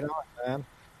 Right on,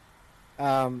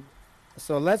 man.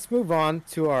 So let's move on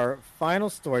to our final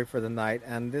story for the night,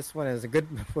 and this one is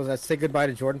let's say goodbye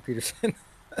to Jordan Peterson.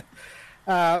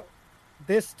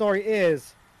 This story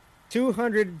is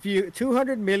 200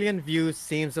 million views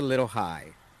seems a little high.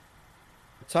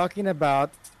 We're talking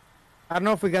about, I don't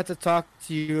know if we got to talk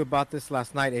to you about this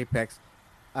last night, Apex,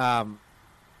 but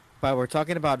we're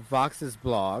talking about Vox's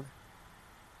blog.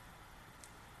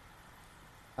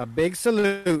 A big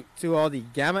salute to all the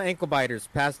Gamma ankle biters,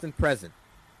 past and present,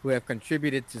 who have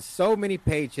contributed to so many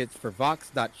page hits for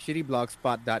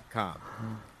vox.shittyblogspot.com.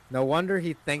 No wonder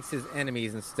he thanks his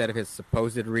enemies instead of his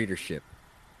supposed readership.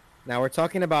 Now we're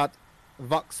talking about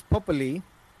Vox Populi,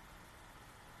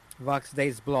 Vox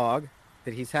Day's blog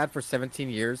that he's had for 17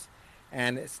 years,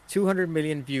 and it's 200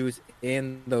 million views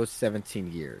in those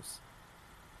 17 years.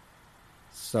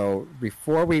 So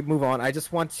before we move on, I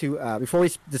just want to, before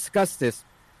we discuss this,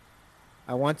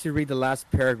 I want to read the last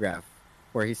paragraph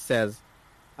where he says,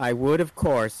 I would, of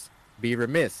course, be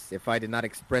remiss if I did not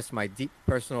express my deep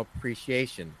personal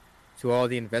appreciation to all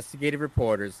the investigative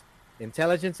reporters,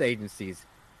 intelligence agencies,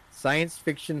 science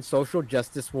fiction social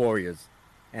justice warriors,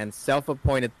 and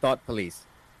self-appointed thought police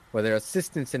for their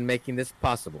assistance in making this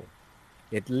possible.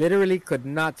 It literally could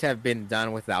not have been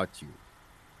done without you.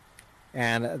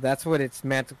 And that's what it's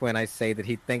meant when I say that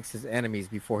he thanks his enemies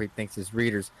before he thanks his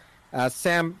readers.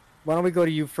 Sam, why don't we go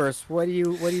to you first? What do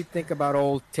you think about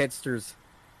old Tedster's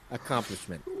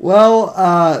accomplishment?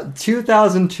 Well,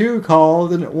 2002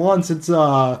 called, and it wants its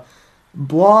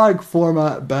blog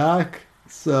format back.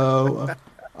 So,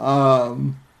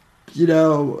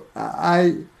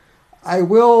 I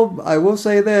will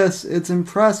say this: it's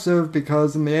impressive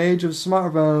because in the age of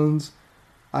smartphones,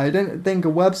 I didn't think a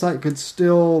website could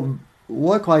still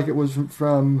look like it was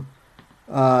from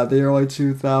the early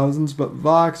 2000s, but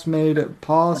Vox made it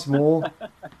possible,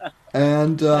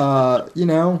 and to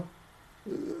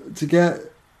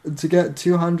get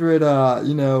 200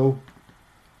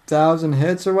 thousand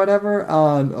hits or whatever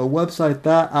on a website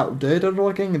that outdated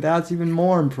looking, that's even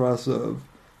more impressive.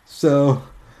 So,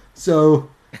 so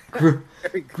Very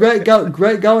great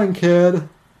going, kid.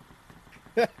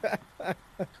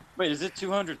 Wait, is it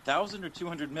 200,000 or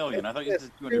 200 million? I thought you Yes,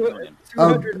 said 200 million.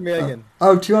 200 million.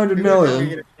 200 200 million.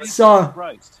 million. So,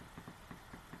 Christ.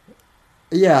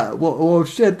 yeah, well,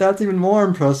 shit, that's even more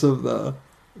impressive, though.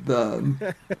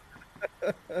 The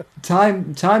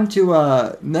time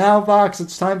to, now, Vox,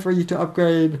 it's time for you to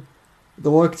upgrade the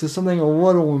look to something a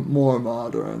little more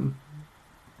modern.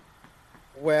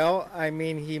 Well, I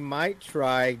mean, he might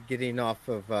try getting off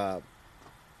of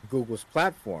Google's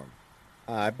platform.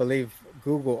 I believe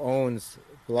Google owns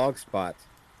Blogspot.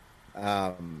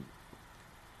 Um,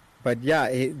 but yeah,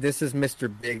 this is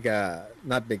Mr. Big,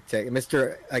 not Big Tech,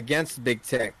 Mr. Against Big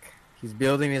Tech. He's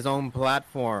building his own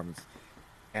platforms,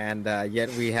 and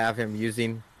yet we have him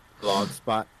using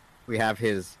Blogspot. We have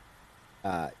his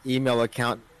email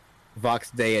account,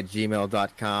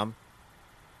 voxday@gmail.com.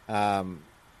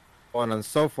 On and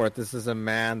so forth. This is a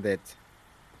man that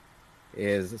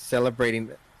is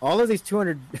celebrating all of these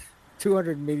 200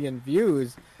 million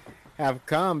views have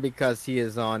come because he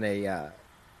is on a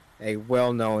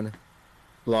well-known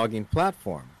blogging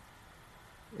platform.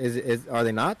 Are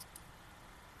they not?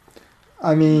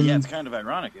 I mean, Yeah, it's kind of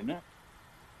ironic, isn't it?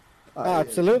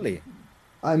 Absolutely.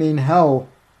 I mean, hell,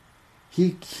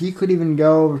 he could even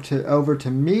go over to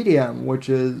Medium, which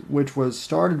was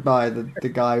started by the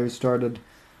guy who started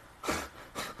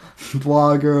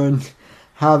Blogger and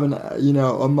having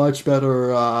a much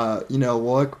better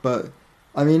look. But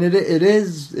I mean, it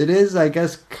is I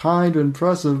guess kind of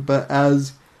impressive. But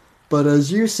as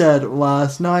you said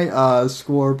last night,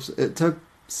 Scorps, it took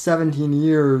 17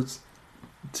 years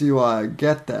to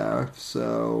get there.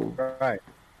 So Right.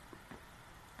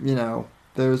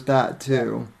 there's that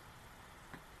too.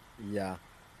 Yeah.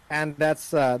 And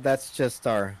that's just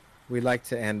we like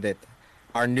to end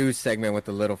our news segment with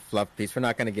a little fluff piece. We're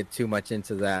not going to get too much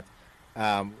into that.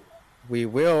 We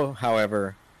will,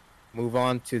 however, move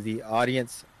on to the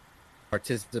audience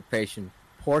participation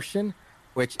portion,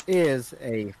 which is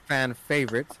a fan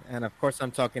favorite. And of course,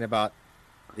 I'm talking about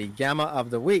the Gamma of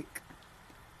the Week.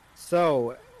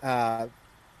 So, to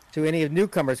any of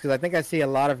newcomers, because I think I see a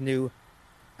lot of new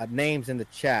names in the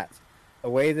chat. The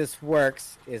way this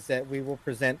works is that we will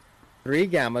present 3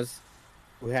 Gammas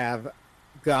who have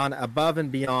gone above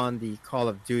and beyond the call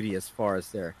of duty as far as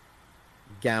their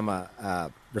Gamma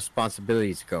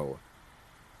responsibilities go.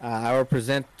 I will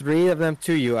present 3 of them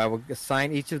to you. I will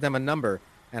assign each of them a number.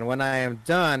 And when I am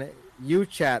done, you,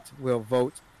 chat, will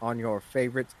vote on your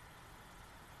favorite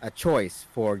choice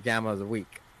for Gamma of the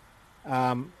Week.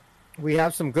 We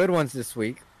have some good ones this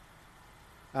week.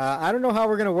 I don't know how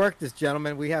we're going to work this,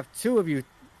 gentlemen. We have 2 of you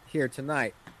here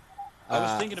tonight. I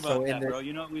was thinking about that, the... bro.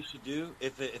 You know what we should do?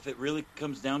 If it really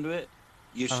comes down to it,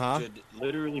 you should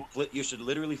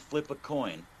literally flip a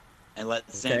coin and let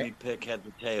Sammy pick heads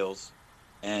or tails,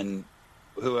 and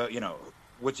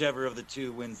whichever of the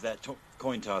 2 wins that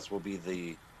coin toss will be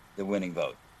the winning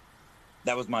vote.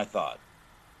 That was my thought.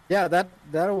 Yeah,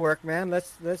 that'll work, man.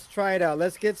 Let's try it out.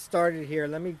 Let's get started here.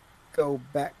 Let me go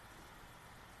back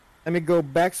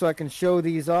so I can show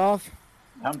these off.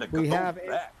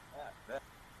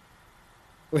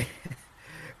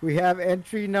 We have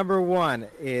entry number 1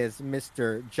 is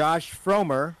Mr. Josh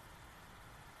Fromer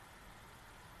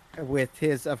with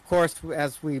his, of course,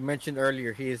 as we mentioned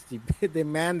earlier, he is the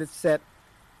man that set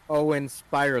Owen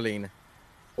spiraling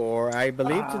for, I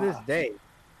believe, to this day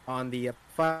on the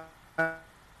firewood.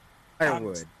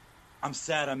 I'm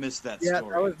sad I missed that Yeah,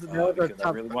 story. that was because I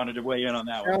really wanted to weigh in on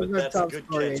that one. But that's a good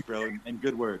catch, bro, and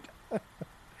good work.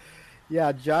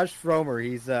 Yeah, Josh Fromer.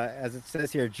 He's, as it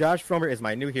says here, Josh Fromer is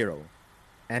my new hero.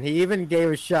 And he even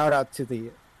gave a shout out to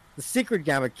the Secret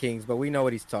Gamma Kings, but we know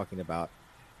what he's talking about.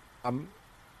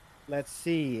 Let's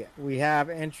see. We have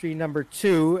entry number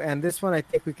 2, and this one I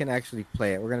think we can actually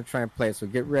play it. We're going to try and play it, so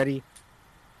get ready.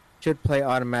 Should play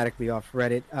automatically off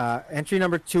Reddit. Entry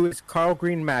number 2 is Carl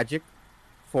Green Magic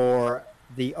for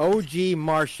the OG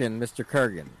Martian, Mr.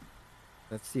 Kurgan.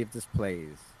 Let's see if this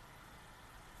plays.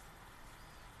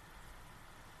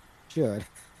 Should.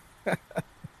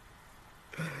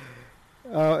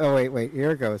 Oh, wait.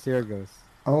 Here it goes.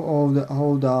 Oh,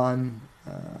 hold on.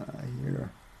 Here.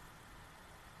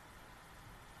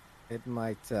 It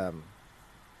might. I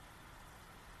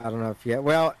don't know if you.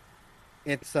 Well,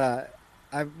 it's.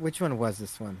 Which one was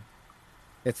this one?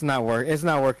 It's not work. It's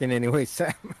not working anyway,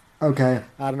 Sam. Okay.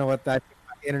 I don't know what that.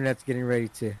 My internet's getting ready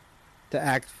to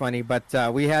act funny,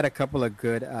 but we had a couple of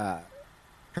good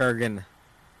Kurgan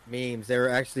memes. They were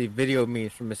actually video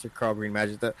memes from Mr. Carl Green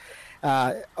Magic.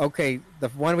 Okay, the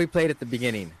one we played at the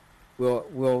beginning,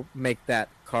 we'll make that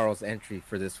Carl's entry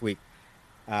for this week.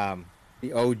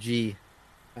 The OG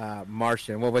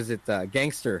Martian. What was it?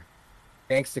 Gangster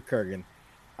Kurgan.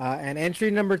 And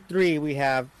entry number 3, we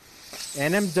have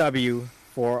NMW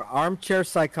for Armchair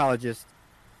Psychologist.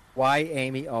 Why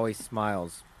Amy Always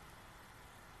Smiles.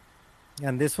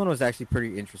 And this one was actually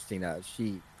pretty interesting.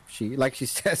 She like she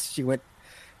says, she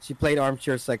played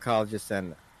Armchair Psychologist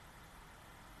and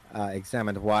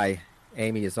examined why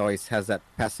Amy always has that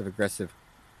passive aggressive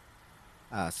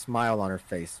smile on her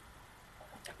face.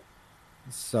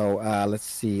 So let's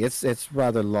see. It's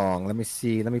rather long. Let me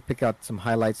see. Let me pick out some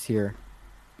highlights here.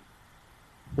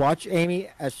 Watch Amy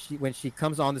when she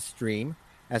comes on the stream.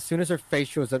 As soon as her face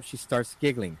shows up, she starts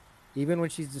giggling. Even when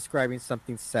she's describing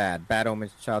something sad, bad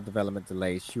omens, child development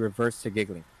delays, she reverts to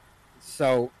giggling.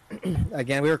 So,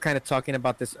 again, we were kind of talking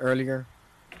about this earlier.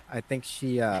 I think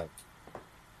she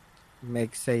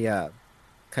makes a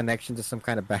connection to some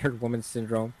kind of battered woman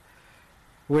syndrome,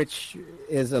 which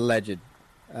is alleged.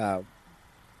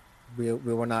 We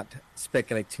will not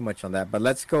speculate too much on that. But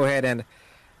let's go ahead and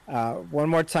one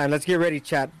more time. Let's get ready,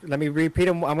 chat. Let me repeat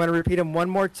them. I'm going to repeat them one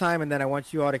more time, and then I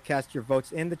want you all to cast your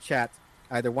votes in the chat,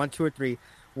 either 1, 2, or 3.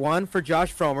 1 for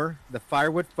Josh Fromer, the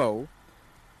Firewood Foe.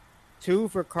 2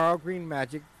 for Carl Green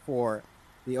Magic for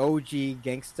the OG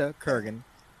Gangsta Kurgan.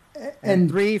 And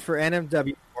 3 for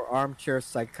NMW for Armchair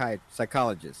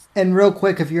Psychologist. And real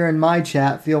quick, if you're in my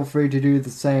chat, feel free to do the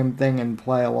same thing and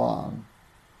play along.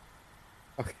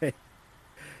 Okay.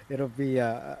 It'll be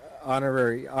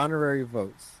honorary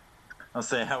votes. I'll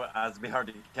say how it'd be hard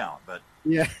to count, but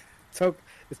yeah,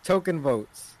 it's token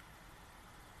votes.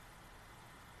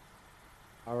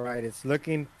 All right, it's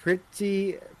looking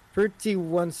pretty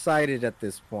one-sided at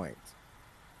this point.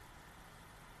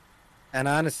 And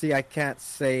honestly, I can't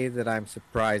say that I'm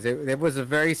surprised. It was a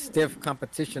very stiff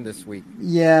competition this week.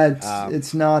 Yeah,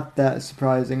 it's not that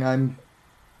surprising. I'm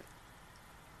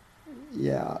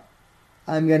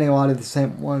getting a lot of the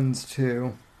same ones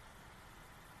too.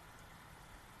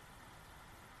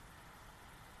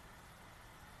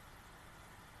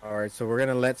 All right, so we're going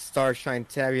to let Starshine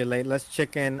tabulate. Let's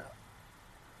check in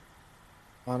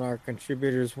on our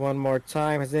contributors one more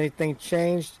time. Has anything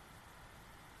changed?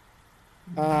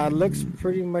 Looks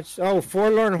pretty much... Oh,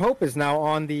 Forlorn Hope is now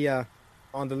on the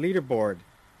leaderboard.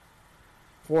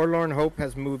 Forlorn Hope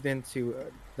has moved into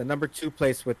the number 2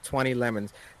 place with 20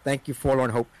 lemons. Thank you,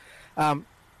 Forlorn Hope.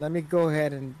 Let me go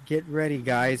ahead and get ready,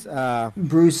 guys.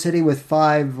 Brew City with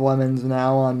 5 lemons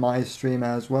now on my stream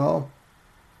as well.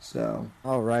 So.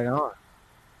 Oh, right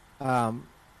on.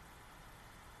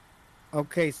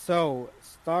 Okay, so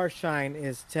Starshine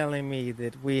is telling me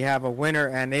that we have a winner,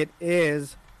 and it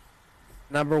is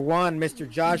number 1, Mr.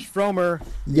 Josh Fromer.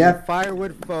 Yep.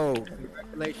 Firewood Foe.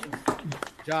 Congratulations,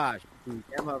 Josh, the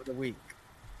Emma of the Week.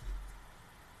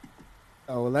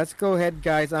 So let's go ahead,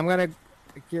 guys. I'm going to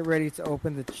get ready to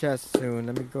open the chest soon.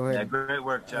 Let me go ahead. Yeah, great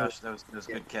work, Josh. That was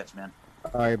a good catch, man.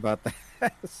 Sorry about that.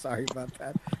 Sorry about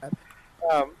that.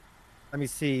 Let me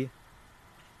see.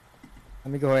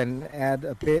 Let me go ahead and add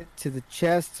a bit to the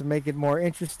chest to make it more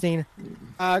interesting.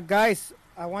 Guys,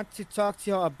 I want to talk to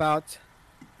you about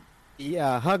the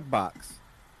Hugbox.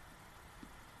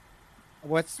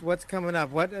 What's coming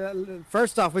up?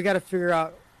 First off, we got to figure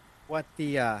out what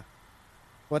the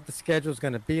schedule is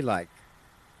going to be like.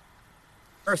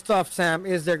 First off, Sam,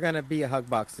 is there going to be a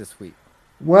Hugbox this week?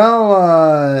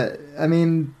 Well, I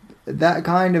mean,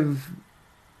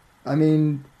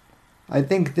 I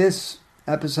think this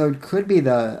episode could be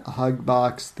the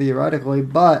Hugbox theoretically,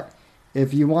 but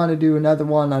if you want to do another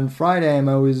one on Friday, I'm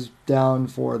always down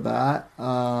for that.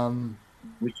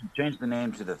 We should change the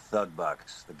name to the Thug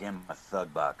Box, the game of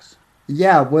Thug Box.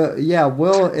 Yeah,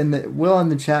 Will in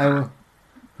the chat,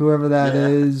 whoever that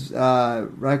is,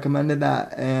 recommended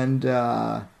that, and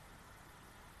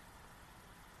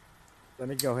let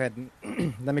me go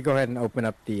ahead and open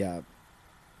up the.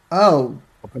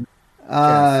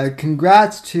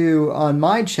 Congrats to on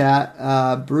my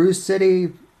chat, Bruce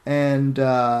City, and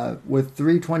with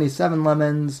 327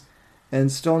 lemons,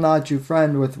 and Still Not Your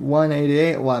Friend with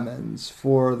 188 lemons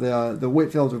for the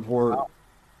Whitfield Report.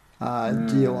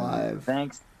 D Live.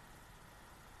 Thanks.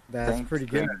 That's pretty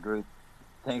good.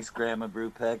 Thanks, Grandma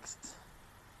Brewpex.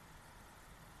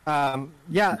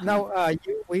 Yeah, no,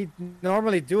 we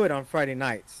normally do it on Friday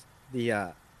nights,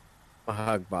 the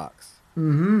hug box.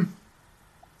 Mm-hmm.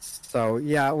 So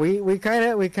yeah, we kind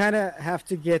of have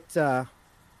to get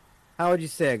how would you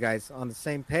say it, guys, on the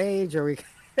same page, or we?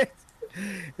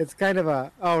 It's kind of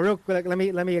a real quick. Let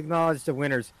me acknowledge the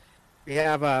winners. We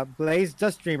have Blaze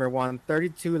Dust Dreamer won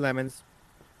 32 lemons.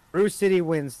 Brew City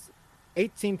wins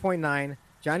 18.9.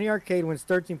 Johnny Arcade wins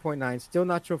 13.9. Still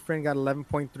Not Your Friend got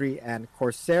 11.3, and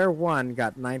Corsair One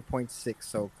got 9.6.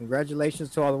 So congratulations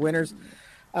to all the winners.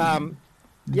 Apex,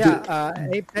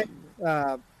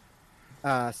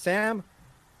 Sam,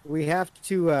 we have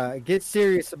to get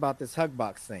serious about this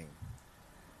Hugbox thing.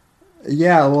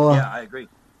 Yeah, well, Yeah, I agree.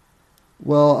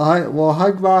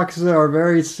 hug boxes are a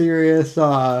very serious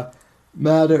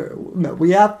matter. We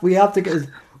have to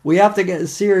get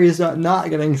serious about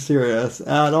not getting serious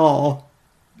at all.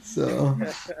 So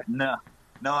No,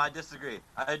 I disagree.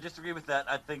 I disagree with that.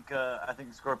 I think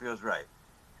Scorpio's right.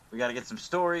 We got to get some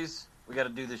stories. We got to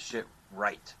do this shit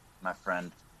right, my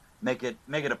friend. Make it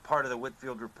a part of the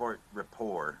Whitfield rapport.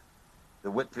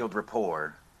 The Whitfield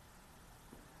rapport.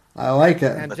 I like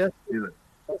it. And Let's do it.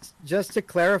 just to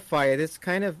clarify, this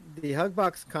kind of the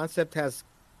Hugbox concept has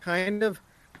kind of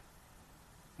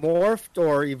morphed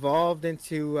or evolved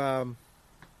into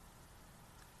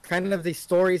kind of the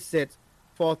stories that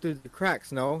fall through the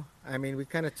cracks. No, I mean we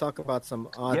kind of talk about some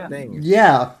odd things.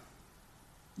 Yeah,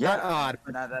 Not Yeah, odd,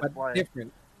 and but, that's why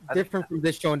different. I think- Different from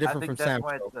this show and I different think from that's Sam's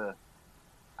why show.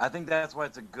 I think that's why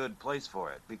it's a good place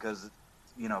for it, because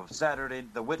Saturday,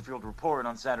 the Whitfield Report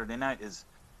on Saturday night is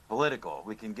political.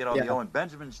 We can get all the Yeah. Owen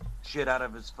Benjamin shit out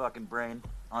of his fucking brain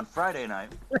on Friday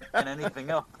night and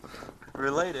anything else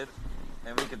related,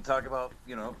 and we can talk about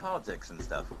politics and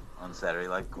stuff on Saturday,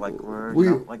 like like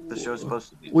the show's supposed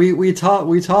to be. we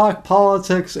talk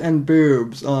politics and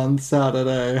boobs on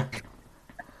Saturday.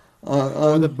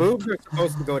 Well, the boobs are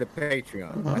supposed to go to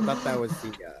Patreon. I thought that was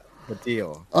the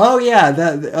deal. Oh yeah,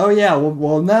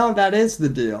 Well, now that is the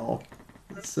deal.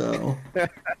 So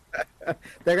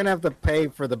They're gonna have to pay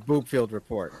for the Boobfield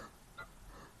report.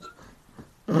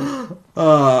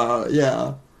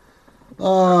 yeah.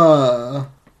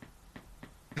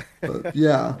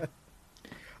 Yeah.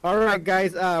 All right,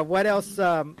 guys. What else?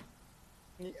 Sam,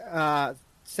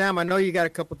 I know you got a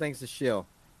couple things to shill.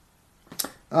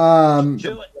 Do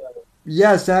it.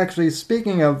 Yes, actually,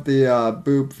 speaking of the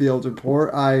Boob Field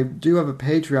Report, I do have a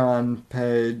Patreon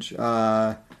page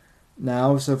now.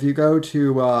 So if you go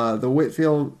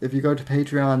to if you go to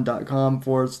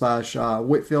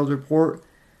patreon.com/Whitfield Report,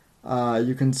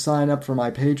 you can sign up for my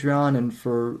Patreon, and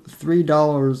for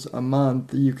 $3 a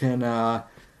month, you can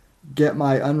get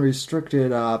my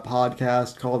unrestricted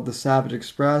podcast called The Savage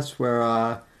Express,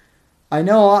 where I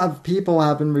know a lot of people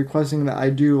have been requesting that I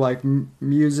do like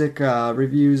music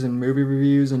reviews and movie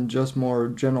reviews and just more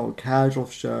general casual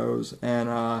shows.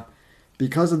 And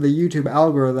because of the YouTube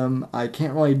algorithm, I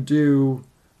can't really do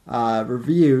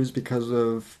reviews because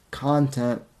of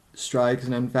content strikes.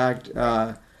 And in fact,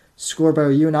 Scorpio,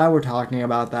 you and I were talking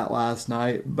about that last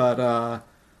night. But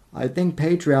I think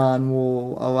Patreon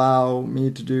will allow me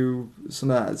to do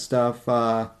some of that stuff.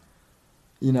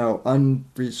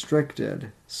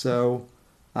 Unrestricted. So,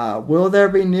 will there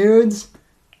be nudes?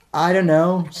 I don't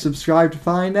know. Subscribe to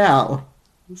find out.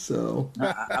 So,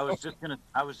 I was just gonna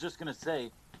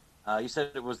say, you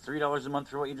said it was $3 a month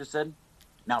for what you just said.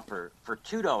 Now for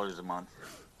 $2 a month,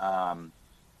 I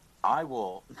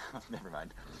will. Never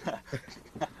mind.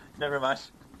 Never mind.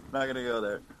 Not gonna go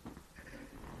there.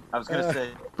 I was gonna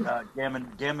say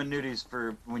gammon nudies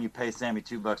for when you pay Sammy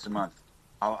 $2 a month.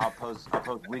 I'll post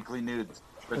weekly nudes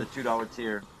for the $2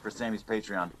 tier for Sammy's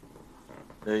Patreon.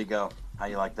 There you go. How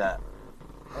you like that?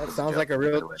 That sounds like a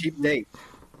real cheap date.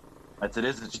 It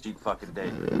is a cheap fucking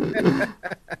date.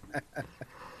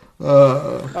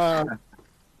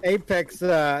 Apex,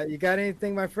 you got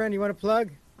anything, my friend? You want to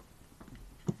plug?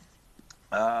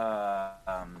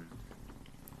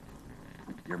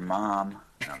 Your mom.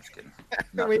 No, I'm just kidding.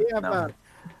 We have, No.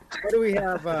 what do we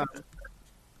have?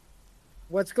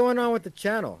 What's going on with the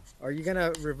channel? Are you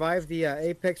gonna revive the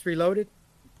Apex Reloaded?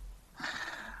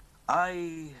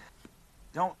 I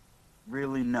don't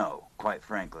really know, quite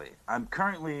frankly. I'm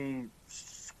currently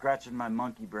scratching my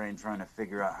monkey brain trying to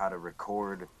figure out how to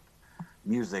record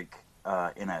music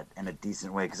in a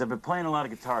decent way, because I've been playing a lot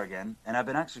of guitar again, and I've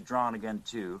been actually drawing again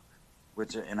too,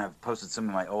 and I've posted some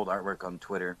of my old artwork on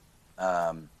Twitter,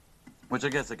 which I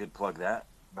guess I could plug that,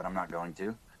 but I'm not going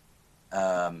to.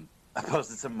 I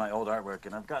posted some of my old artwork,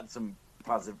 and I've gotten some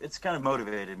positive. It's kind of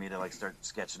motivated me to like start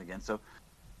sketching again. So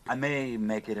I may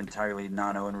make it entirely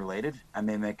non-Owen related. I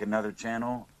may make another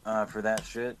channel for that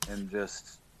shit and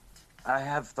just I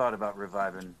have thought about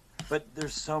reviving, but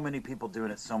there's so many people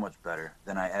doing it so much better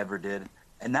than I ever did,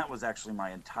 and that was actually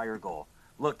my entire goal.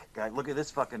 Look, guy, look at this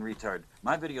fucking retard.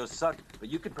 My videos suck, but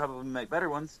you could probably make better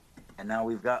ones. And now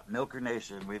we've got Milker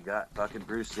Nation, we've got fucking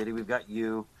Bruce City, we've got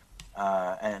you,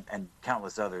 and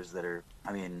countless others that are.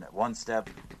 I mean, One Step.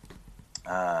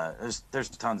 There's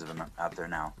tons of them out there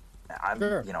now.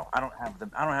 Sure. I don't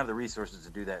have the resources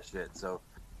to do that shit. So,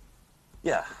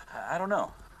 yeah, I don't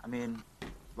know. I mean,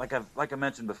 like I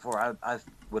mentioned before, I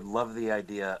would love the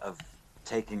idea of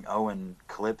taking Owen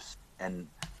clips and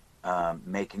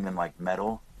making them like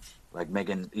metal, like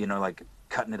making like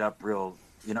cutting it up real,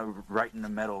 writing a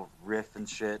metal riff and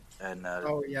shit, and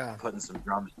Oh yeah. putting some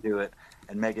drums to it,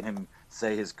 and making him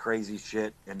say his crazy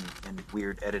shit in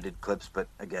weird edited clips. But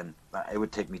again, it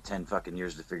would take me 10 fucking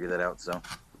years to figure that out. So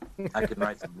I could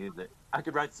write some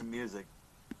music.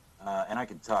 And I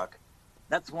can talk.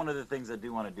 That's one of the things I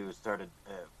do want to do is start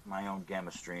my own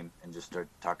Gamma stream and just start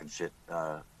talking shit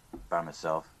by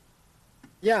myself.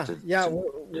 Yeah, To- yeah. to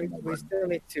We still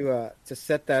need to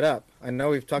set that up. I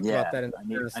know we've talked about that in I the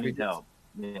need, past. I need help.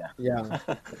 Yeah. Yeah.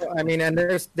 Well, I mean, and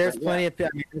there's But plenty of. I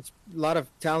mean, there's a lot of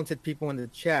talented people in the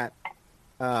chat.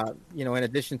 In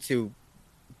addition to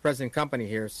present company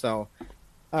here. So,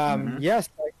 yes,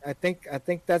 I think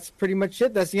that's pretty much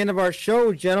it. That's the end of our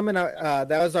show, gentlemen. That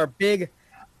was our big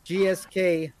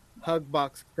GSK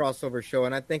Hugbox crossover show,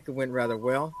 and I think it went rather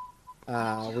well.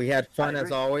 We had fun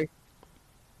as always.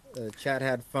 The chat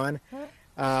had fun.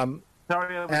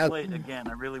 Sorry I was late again.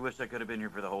 I really wish I could have been here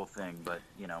for the whole thing, but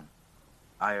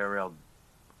IRL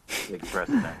takes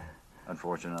precedent,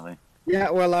 unfortunately. Yeah,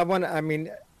 well,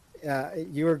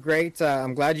 you were great.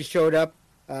 I'm glad you showed up.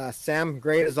 Sam,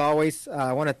 great as always.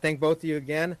 I want to thank both of you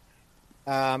again.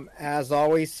 As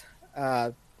always,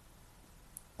 I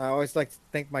always like to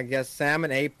thank my guests, Sam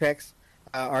and Apex,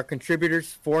 our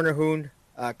contributors. Foreigner Hoon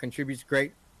contributes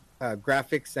great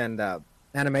graphics and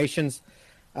animations.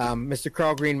 Mr.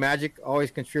 Carl Green Magic,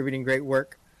 always contributing great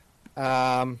work.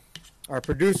 Our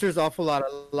producers, Awful Lot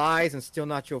of Lies and Still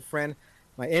Not Your Friend.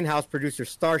 My in-house producer,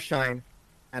 Starshine.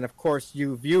 And, of course,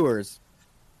 you viewers.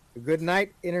 Good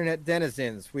night, Internet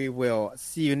denizens. We will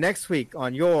see you next week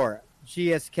on your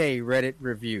GSK Reddit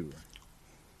review.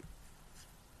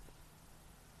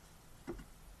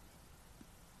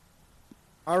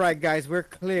 All right, guys, we're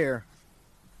clear.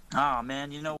 Oh,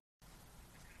 man,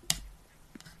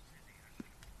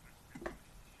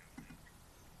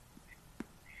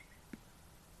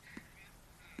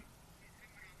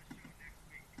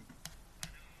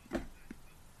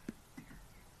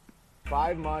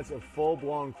 Five months of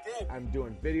full-blown. I'm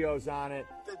doing videos on it.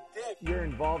 The dick. You're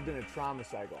involved in a trauma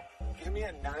cycle. Give me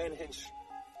a 9-inch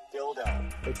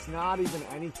dildo. It's not even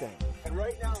anything. And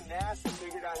right now, NASA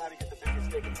figured out how to get the biggest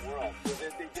dick in the world. So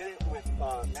they did it with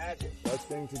magic. Less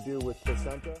thing to do with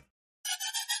placenta.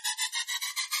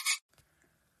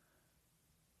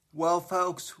 Well,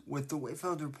 folks, with the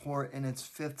Whitfield Report in its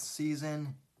 5th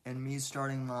season and me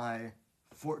starting my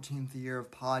 14th year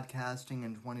of podcasting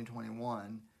in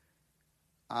 2021,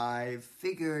 I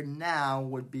figured now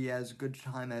would be as good a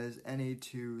time as any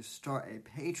to start a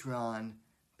Patreon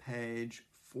page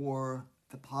for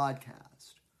the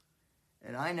podcast.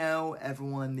 And I know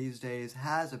everyone these days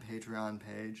has a Patreon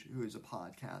page who is a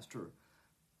podcaster,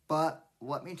 but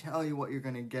let me tell you what you're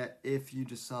going to get if you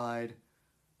decide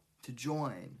to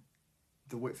join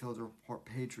the Whitfield Report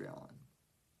Patreon.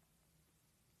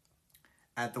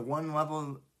 At the $1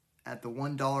 level,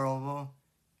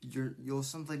 you'll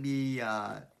simply be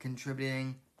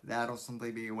contributing. That'll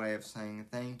simply be a way of saying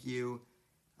thank you,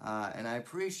 and I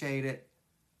appreciate it,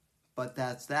 but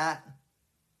that's that.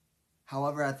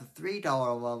 However, at the $3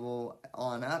 level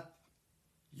on up,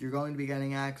 you're going to be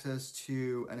getting access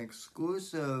to an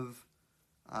exclusive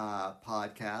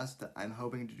podcast that I'm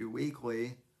hoping to do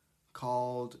weekly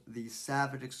called the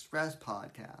Savage Express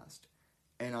Podcast.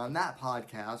 And on that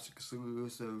podcast,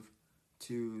 exclusive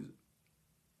to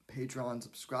Patreon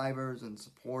subscribers and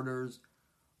supporters,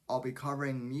 I'll be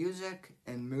covering music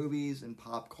and movies and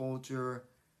pop culture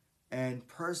and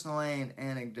personally and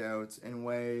anecdotes in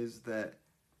ways that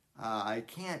I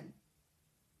can't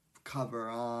cover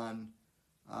on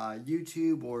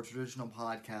YouTube or traditional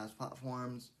podcast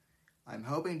platforms. I'm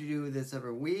hoping to do this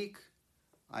every week.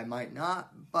 I might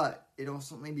not, but it'll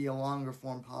certainly be a longer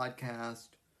form podcast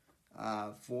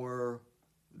for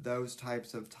those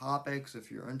types of topics if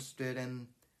you're interested in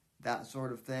that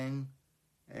sort of thing.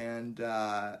 And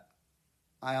I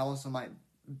also might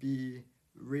be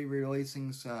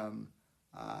re-releasing some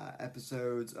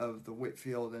episodes of the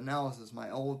Whitfield Analysis, my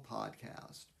old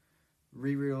podcast,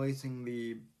 re-releasing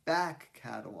the back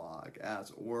catalog, as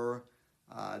it were,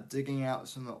 digging out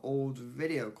some old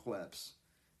video clips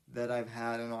that I've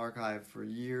had in archive for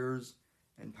years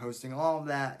and posting all of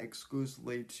that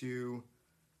exclusively to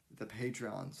the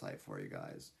Patreon site for you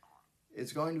guys.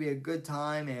 It's going to be a good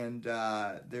time, and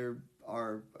there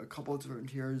are a couple of different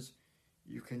tiers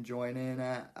you can join in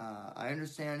at. I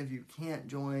understand if you can't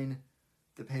join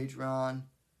the Patreon,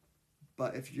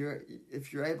 but if you're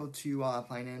able to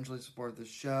financially support the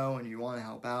show and you want to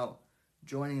help out,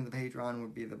 joining the Patreon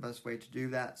would be the best way to do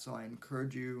that. So I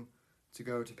encourage you to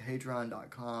go to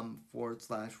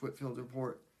patreon.com/Whitfield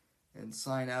Report and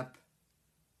sign up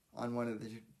on one of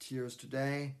the tiers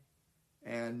today.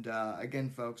 And again,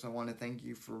 folks, I want to thank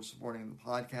you for supporting the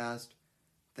podcast.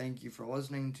 Thank you for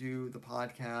listening to the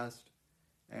podcast.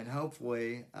 And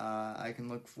hopefully, I can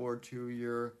look forward to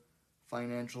your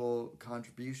financial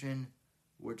contribution,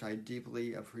 which I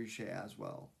deeply appreciate as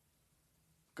well.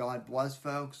 God bless,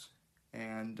 folks,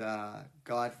 and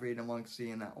Godspeed amongst thee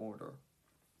in that order.